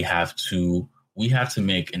 And we have to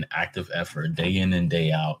make an active effort day in and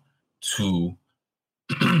day out to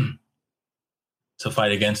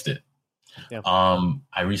fight against it. Yeah.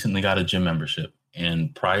 I recently got a gym membership,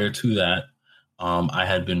 and prior to that, I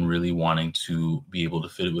had been really wanting to be able to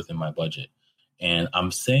fit it within my budget. And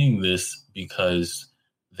I'm saying this because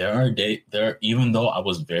even though I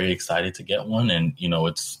was very excited to get one, and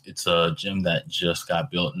it's a gym that just got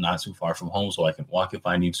built not too far from home, so I can walk if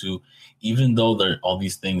I need to. Even though there are all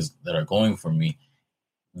these things that are going for me,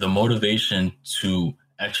 the motivation to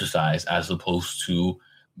exercise as opposed to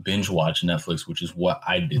binge watch Netflix, which is what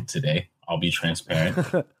I did today, I'll be transparent,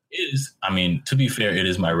 to be fair, it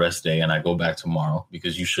is my rest day, and I go back tomorrow,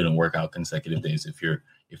 because you shouldn't work out consecutive days if you're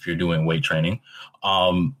doing weight training.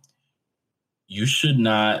 You should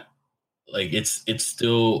not, like, I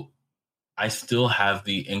still have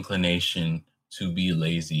the inclination to be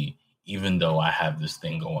lazy, even though I have this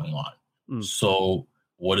thing going on. So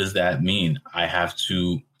what does that mean? I have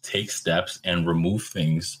to take steps and remove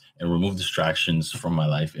things and remove distractions from my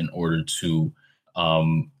life in order to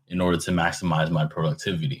maximize my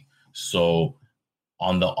productivity. So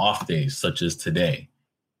on the off days, such as today,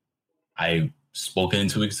 I spoke it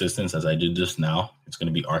into existence as I did just now. It's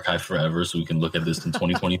going to be archived forever, so we can look at this in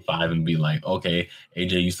 2025 and be like, okay,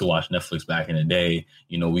 AJ used to watch Netflix back in the day.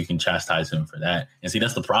 We can chastise him for that. And see,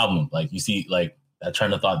 that's the problem. Like, you see, like, that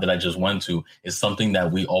train of thought that I just went to is something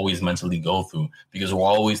that we always mentally go through, because we're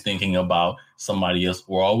always thinking about somebody else.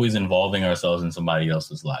 We're always involving ourselves in somebody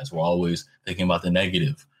else's lives. We're always thinking about the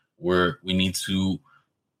negative. We need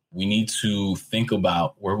to think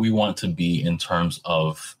about where we want to be in terms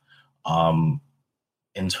of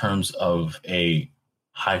a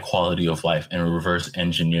high quality of life, and reverse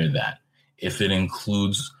engineer that. If it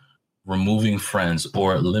includes removing friends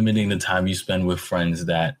or limiting the time you spend with friends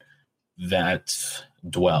that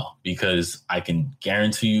dwell, because I can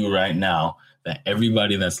guarantee you right now that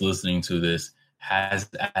everybody that's listening to this has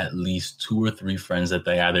at least 2 or 3 friends that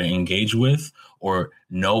they either engage with or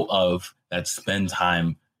know of that spend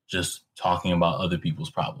time just talking about other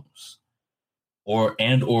people's problems, or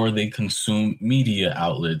they consume media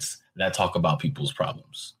outlets that talk about people's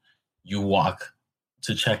problems. You walk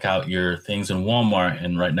to check out your things in Walmart,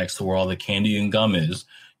 and right next to where all the candy and gum is,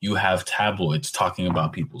 you have tabloids talking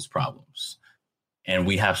about people's problems. And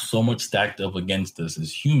we have so much stacked up against us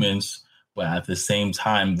as humans, but at the same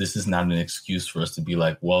time, this is not an excuse for us to be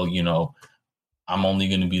like, well, I'm only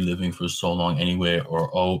going to be living for so long anyway, or,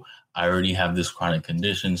 oh, I already have this chronic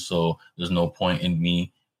condition, so there's no point in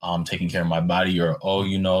me taking care of my body, or, oh,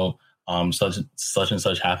 such and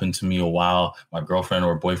such happened to me a while. My girlfriend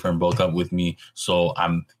or boyfriend broke up with me, so I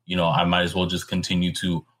might as well just continue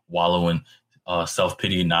to wallow in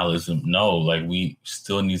self-pity and nihilism. No, like, we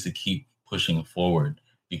still need to keep pushing forward,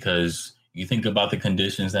 because you think about the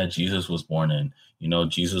conditions that Jesus was born in.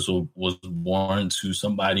 Jesus was born to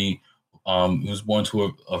somebody. He was born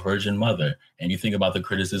to a virgin mother, and you think about the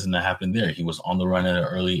criticism that happened there. He was on the run at an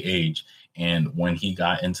early age, and when he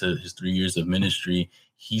got into his 3 years of ministry,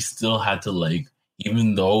 he still had to,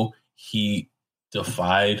 even though he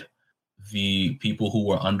defied the people who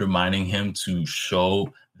were undermining him to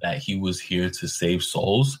show that he was here to save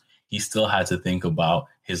souls, he still had to think about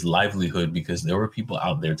his livelihood, because there were people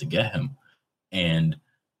out there to get him. And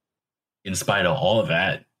in spite of all of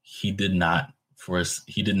that, he did not for a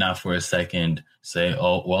second say,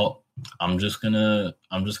 oh, well, I'm just gonna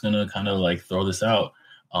kind of throw this out.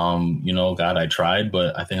 God, I tried,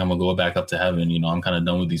 but I think I'm gonna go back up to heaven. I'm kind of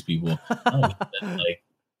done with these people. No,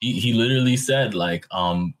 he literally said, let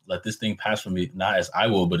this thing pass from me, not as I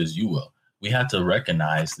will, but as you will. We have to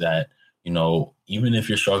recognize that, even if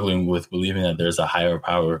you're struggling with believing that there's a higher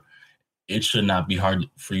power, it should not be hard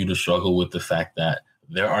for you to struggle with the fact that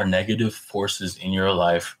there are negative forces in your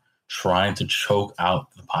life trying to choke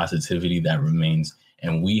out the positivity that remains.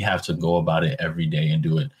 And we have to go about it every day and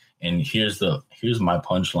do it. And here's my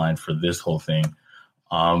punchline for this whole thing.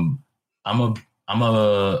 I'm a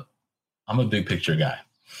big picture guy.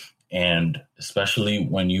 And especially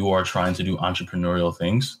when you are trying to do entrepreneurial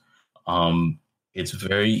things, it's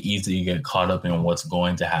very easy to get caught up in what's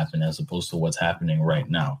going to happen as opposed to what's happening right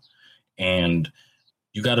now. And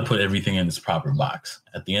you got to put everything in its proper box.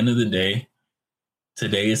 At the end of the day,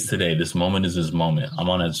 today is today. This moment is this moment. I'm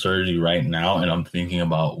on absurdity right now, and I'm thinking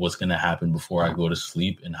about what's going to happen before I go to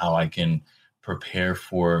sleep and how I can prepare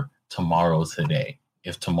for tomorrow today.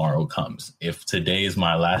 If tomorrow comes, if today is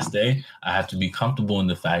my last day, I have to be comfortable in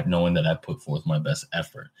the fact knowing that I put forth my best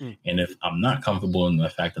effort. And if I'm not comfortable in the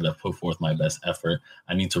fact that I put forth my best effort,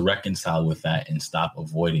 I need to reconcile with that and stop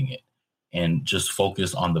avoiding it and just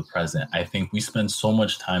focus on the present. I think we spend so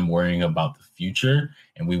much time worrying about the future,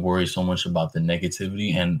 and we worry so much about the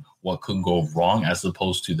negativity and what could go wrong as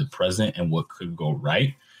opposed to the present and what could go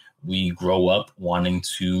right. We grow up wanting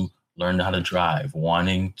to learn how to drive,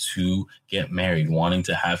 wanting to get married, wanting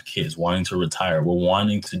to have kids, wanting to retire. We're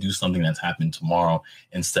wanting to do something that's happened tomorrow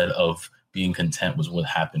instead of being content with what's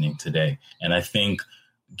happening today. And I think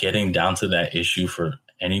getting down to that issue for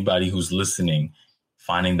anybody who's listening,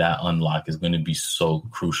 finding that unlock is going to be so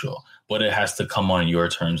crucial. But it has to come on your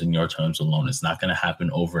terms and your terms alone. It's not going to happen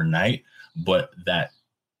overnight, but that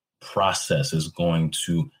process is going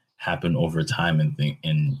to happen over time,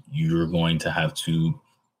 and you're going to have to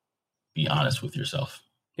be honest with yourself.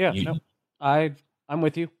 Yeah, I'm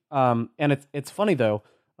with you. And it's funny though,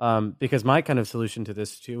 because my kind of solution to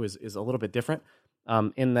this too is a little bit different.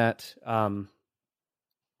 In that,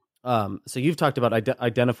 so you've talked about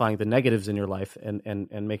identifying the negatives in your life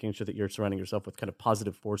and making sure that you're surrounding yourself with kind of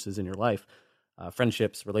positive forces in your life,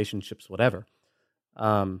 friendships, relationships, whatever.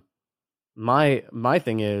 My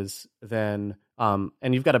thing is then, and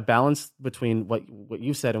you've got to balance between what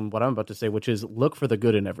you said and what I'm about to say, which is look for the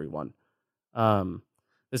good in everyone.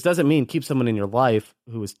 This doesn't mean keep someone in your life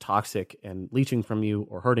who is toxic and leeching from you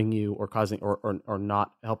or hurting you or causing or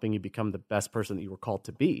not helping you become the best person that you were called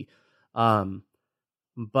to be.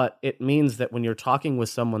 But it means that when you're talking with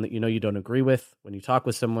someone that you don't agree with, when you talk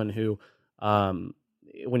with someone who,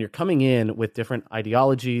 when you're coming in with different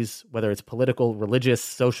ideologies, whether it's political, religious,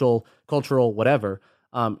 social, cultural, whatever,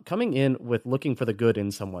 coming in with looking for the good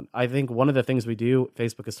in someone. I think one of the things we do,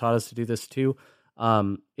 Facebook has taught us to do this too,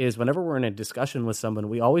 is whenever we're in a discussion with someone,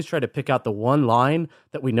 we always try to pick out the one line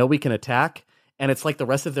that we know we can attack, and it's like the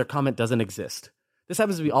rest of their comment doesn't exist. This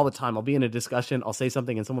happens to me all the time. I'll be in a discussion, I'll say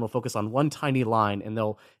something, and someone will focus on one tiny line, and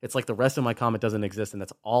it's like the rest of my comment doesn't exist, and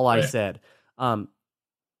that's all I said.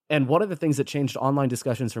 And one of the things that changed online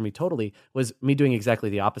discussions for me totally was me doing exactly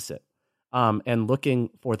the opposite, and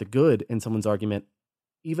looking for the good in someone's argument,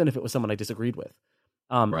 even if it was someone I disagreed with,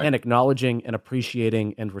 and acknowledging and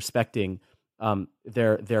appreciating and respecting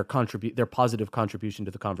their positive contribution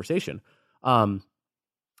to the conversation.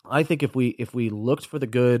 I think if we looked for the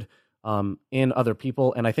good in other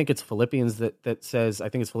people, and I think it's Philippians that says, I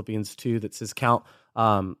think it's Philippians 2 that says count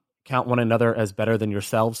one another as better than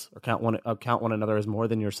yourselves, or count one another as more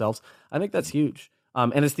than yourselves. I think that's huge.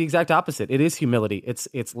 And it's the exact opposite. It is humility.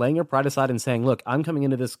 It's laying your pride aside and saying, look, I'm coming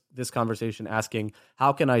into this conversation asking,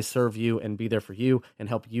 how can I serve you and be there for you and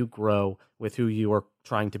help you grow with who you are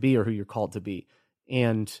trying to be or who you're called to be.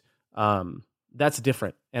 And that's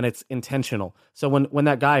different, and it's intentional. So when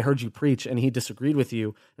that guy heard you preach and he disagreed with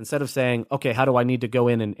you, instead of saying, okay, how do I need to go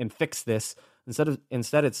in and fix this?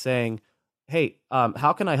 Instead it's saying, hey,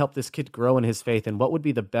 how can I help this kid grow in his faith, and what would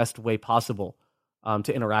be the best way possible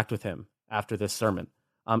to interact with him after this sermon?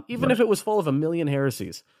 Even if it was full of a million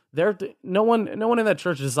heresies, no one in that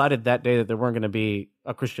church decided that day that they weren't going to be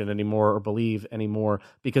a Christian anymore or believe anymore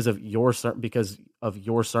because of your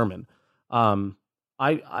sermon.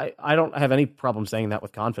 I don't have any problem saying that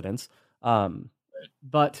with confidence.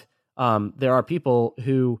 But there are people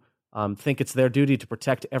who think it's their duty to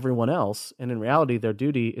protect everyone else, and in reality, their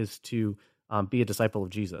duty is to be a disciple of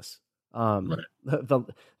Jesus. The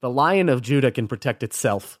Lion of Judah can protect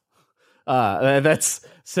itself. That's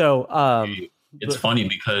so. It's funny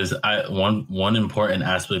because one important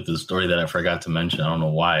aspect of the story that I forgot to mention, I don't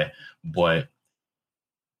know why, but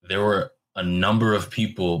there were a number of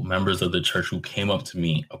people, members of the church, who came up to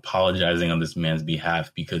me apologizing on this man's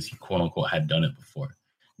behalf because he, quote unquote, had done it before.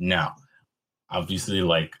 Now, obviously,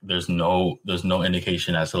 like there's no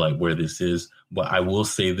indication as to like where this is, but I will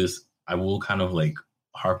say this, I will kind of like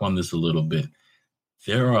harp on this a little bit.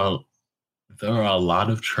 There are a lot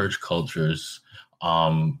of church cultures,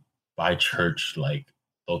 by church, like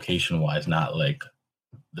location wise, not like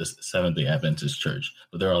the Seventh-day Adventist church,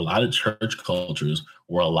 but there are a lot of church cultures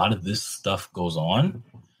where a lot of this stuff goes on,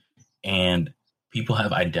 and people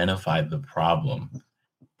have identified the problem,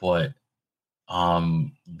 but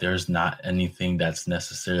there's not anything that's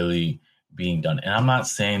necessarily being done. And I'm not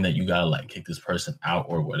saying that you gotta like kick this person out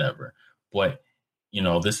or whatever, but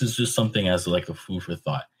this is just something as like a food for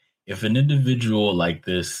thought. If an individual like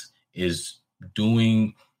this is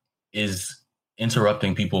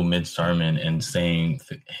interrupting people mid-sermon and saying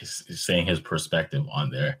his perspective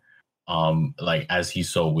on there, like as he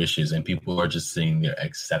so wishes, and people are just sitting there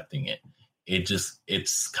accepting it,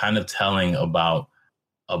 it's kind of telling about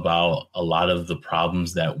a lot of the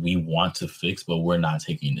problems that we want to fix, but we're not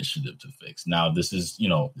taking initiative to fix. Now, this is,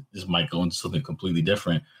 this might go into something completely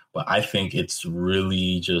different, but I think it's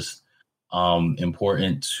really just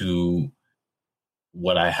important to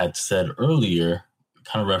what I had said earlier,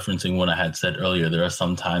 kind of referencing what I had said earlier. There are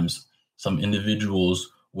sometimes some individuals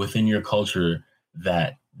within your culture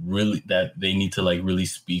that they need to like really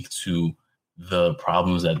speak to the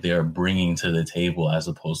problems that they're bringing to the table, as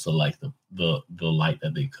opposed to like the light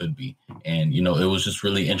that they could be. And, it was just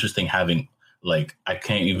really interesting having, like, I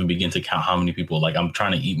can't even begin to count how many people, like, I'm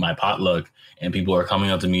trying to eat my potluck and people are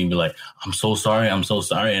coming up to me and be like, I'm so sorry. And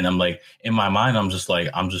I'm like, in my mind, I'm just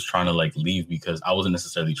trying to like leave because I wasn't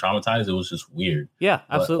necessarily traumatized. It was just weird. Yeah,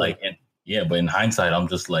 absolutely. But in hindsight, I'm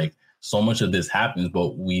just like, so much of this happens,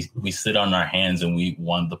 but we sit on our hands and we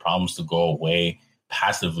want the problems to go away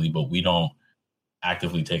passively, but we don't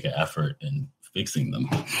actively take an effort in fixing them.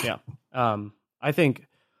 Yeah. I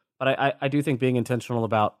do think being intentional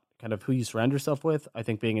about kind of who you surround yourself with. I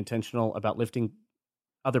think being intentional about lifting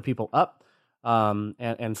other people up,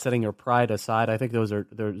 and setting your pride aside. I think those are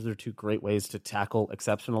two great ways to tackle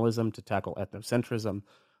exceptionalism, to tackle ethnocentrism.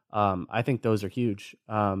 I think those are huge.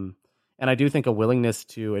 And I do think a willingness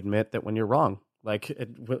to admit that when you're wrong,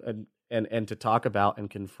 and to talk about and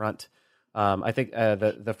confront. I think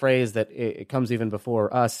the phrase that it comes even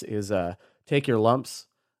before us is take your lumps.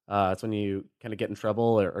 It's when you kind of get in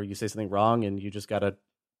trouble or you say something wrong and you just got to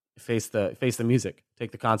face the music,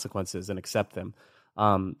 take the consequences and accept them.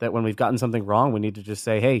 That when we've gotten something wrong, we need to just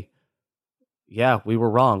say, hey, yeah, we were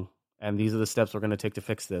wrong. And these are the steps we're going to take to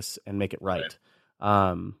fix this and make it right.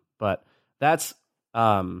 But that's,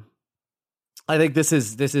 I think this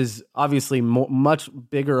is obviously much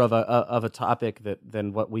bigger of a topic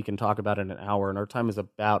than what we can talk about in an hour, and our time is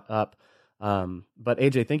about up. But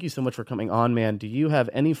AJ, thank you so much for coming on, man. Do you have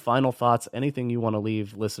any final thoughts, anything you want to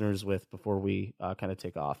leave listeners with before we kind of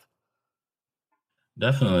take off?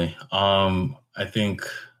 Definitely. I think,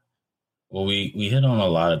 well, we hit on a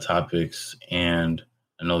lot of topics, and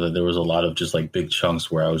I know that there was a lot of just like big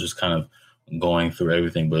chunks where I was just kind of going through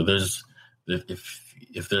everything. But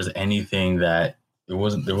if there's anything that there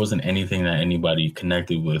wasn't anything that anybody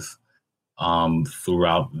connected with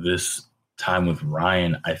throughout this time with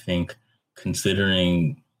Ryan, I think consider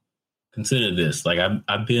this. Like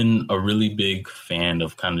I've been a really big fan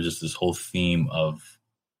of kind of just this whole theme of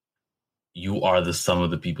you are the sum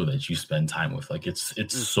of the people that you spend time with. Like it's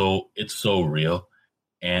so real.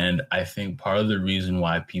 And I think part of the reason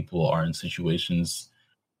why people are in situations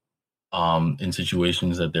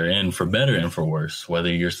that they're in, for better and for worse,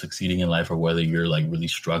 whether you're succeeding in life or whether you're like really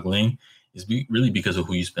struggling, is really because of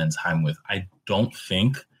who you spend time with. I don't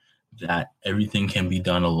think that everything can be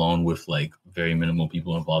done alone with like very minimal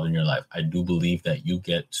people involved in your life. I do believe that you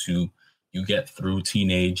get through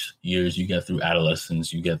teenage years, you get through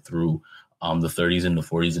adolescence, you get through the 30s and the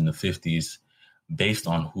 40s and the 50s based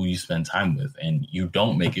on who you spend time with, and you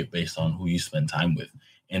don't make it based on who you spend time with.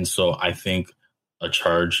 And so I think a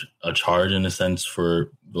charge in a sense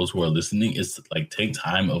for those who are listening is to like take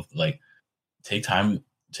time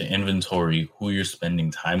to inventory who you're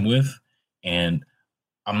spending time with. And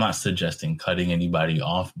I'm not suggesting cutting anybody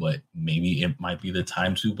off, but maybe it might be the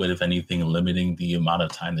time to, but if anything, limiting the amount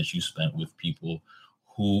of time that you spent with people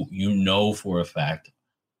who you know for a fact,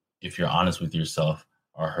 if you're honest with yourself,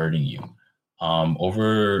 are hurting you.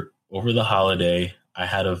 Over the holiday, I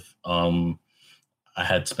had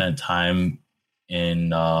spent time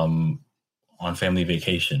on family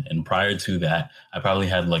vacation, and prior to that, I probably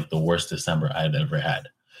had like the worst December I had ever had.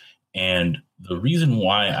 And the reason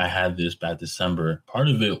why I had this bad December, part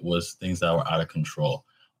of it was things that were out of control,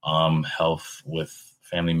 health with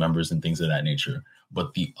family members and things of that nature.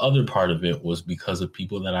 But the other part of it was because of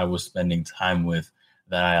people that I was spending time with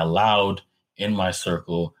that I allowed in my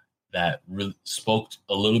circle that really spoke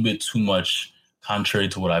a little bit too much contrary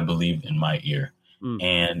to what I believed in my ear.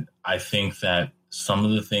 And I think that some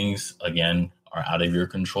of the things, again, are out of your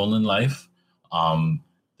control in life.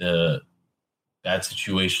 The bad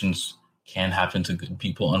situations can happen to good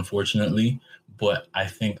people, unfortunately. But I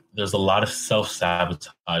think there's a lot of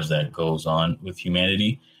self-sabotage that goes on with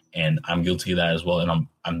humanity. And I'm guilty of that as well. And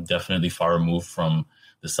I'm definitely far removed from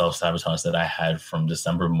the self-sabotage that I had from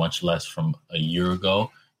December, much less from a year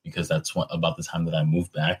ago, because that's about the time that I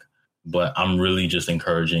moved back. But I'm really just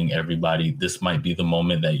encouraging everybody. This might be the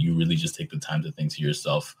moment that you really just take the time to think to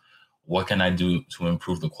yourself, what can I do to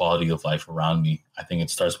improve the quality of life around me? I think it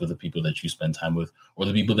starts with the people that you spend time with, or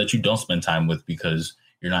the people that you don't spend time with, because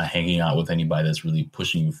you're not hanging out with anybody that's really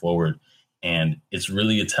pushing you forward. And it's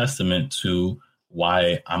really a testament to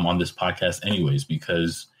why I'm on this podcast anyways,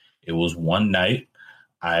 because it was one night.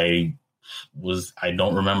 I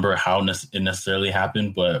don't remember how it necessarily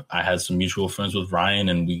happened, but I had some mutual friends with Ryan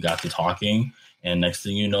and we got to talking. And next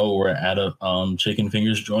thing you know, we're at a chicken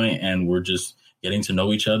fingers joint and we're just getting to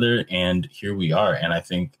know each other. And here we are. And I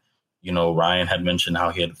think, Ryan had mentioned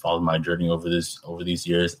how he had followed my journey over these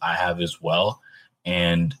years. I have as well.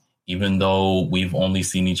 And even though we've only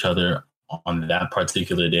seen each other on that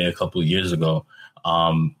particular day a couple of years ago,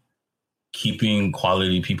 keeping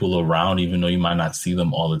quality people around, even though you might not see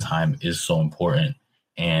them all the time, is so important.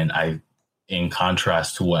 And in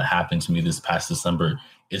contrast to what happened to me this past December,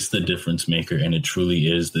 it's the difference maker. And it truly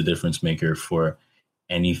is the difference maker for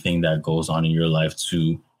anything that goes on in your life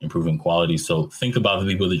to improving quality. So think about the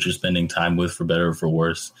people that you're spending time with, for better or for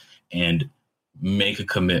worse, and make a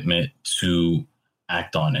commitment to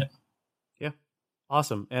act on it. Yeah.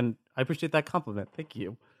 Awesome. And I appreciate that compliment. Thank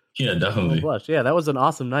you. Yeah, definitely. Yeah, that was an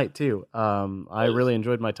awesome night too. I really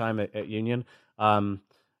enjoyed my time at Union. And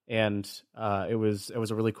it was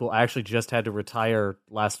a really cool. I actually just had to retire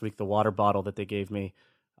last week the water bottle that they gave me.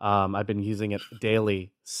 I've been using it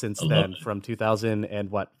daily since then, from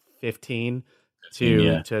 2015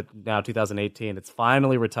 to now 2018. It's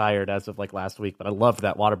finally retired as of like last week, but I loved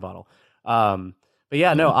that water bottle. But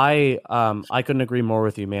yeah, no, I couldn't agree more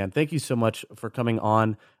with you, man. Thank you so much for coming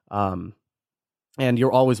on. And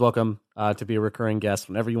you're always welcome to be a recurring guest.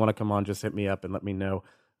 Whenever you want to come on, just hit me up and let me know.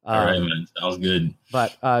 All right, man. Sounds good.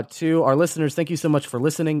 But to our listeners, thank you so much for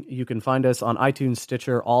listening. You can find us on iTunes,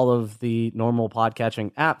 Stitcher, all of the normal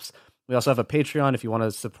podcatching apps. We also have a Patreon if you want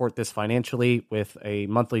to support this financially with a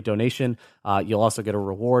monthly donation. You'll also get a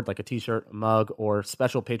reward like a t-shirt, mug, or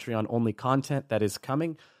special Patreon-only content that is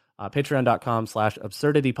coming.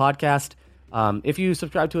 Patreon.com/absurditypodcast. If you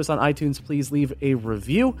subscribe to us on iTunes, please leave a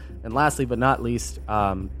review. And lastly, but not least,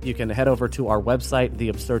 you can head over to our website,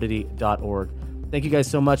 theabsurdity.org. Thank you guys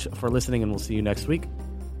so much for listening, and we'll see you next week.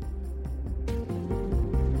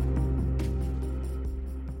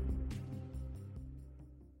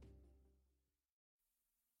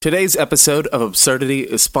 Today's episode of Absurdity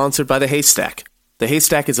is sponsored by The Haystack. The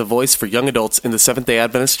Haystack is a voice for young adults in the Seventh-day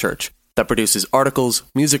Adventist Church that produces articles,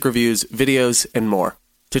 music reviews, videos, and more.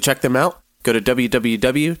 To check them out, go to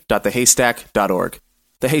www.thehaystack.org.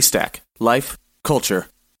 The Haystack. Life, culture,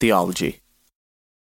 theology.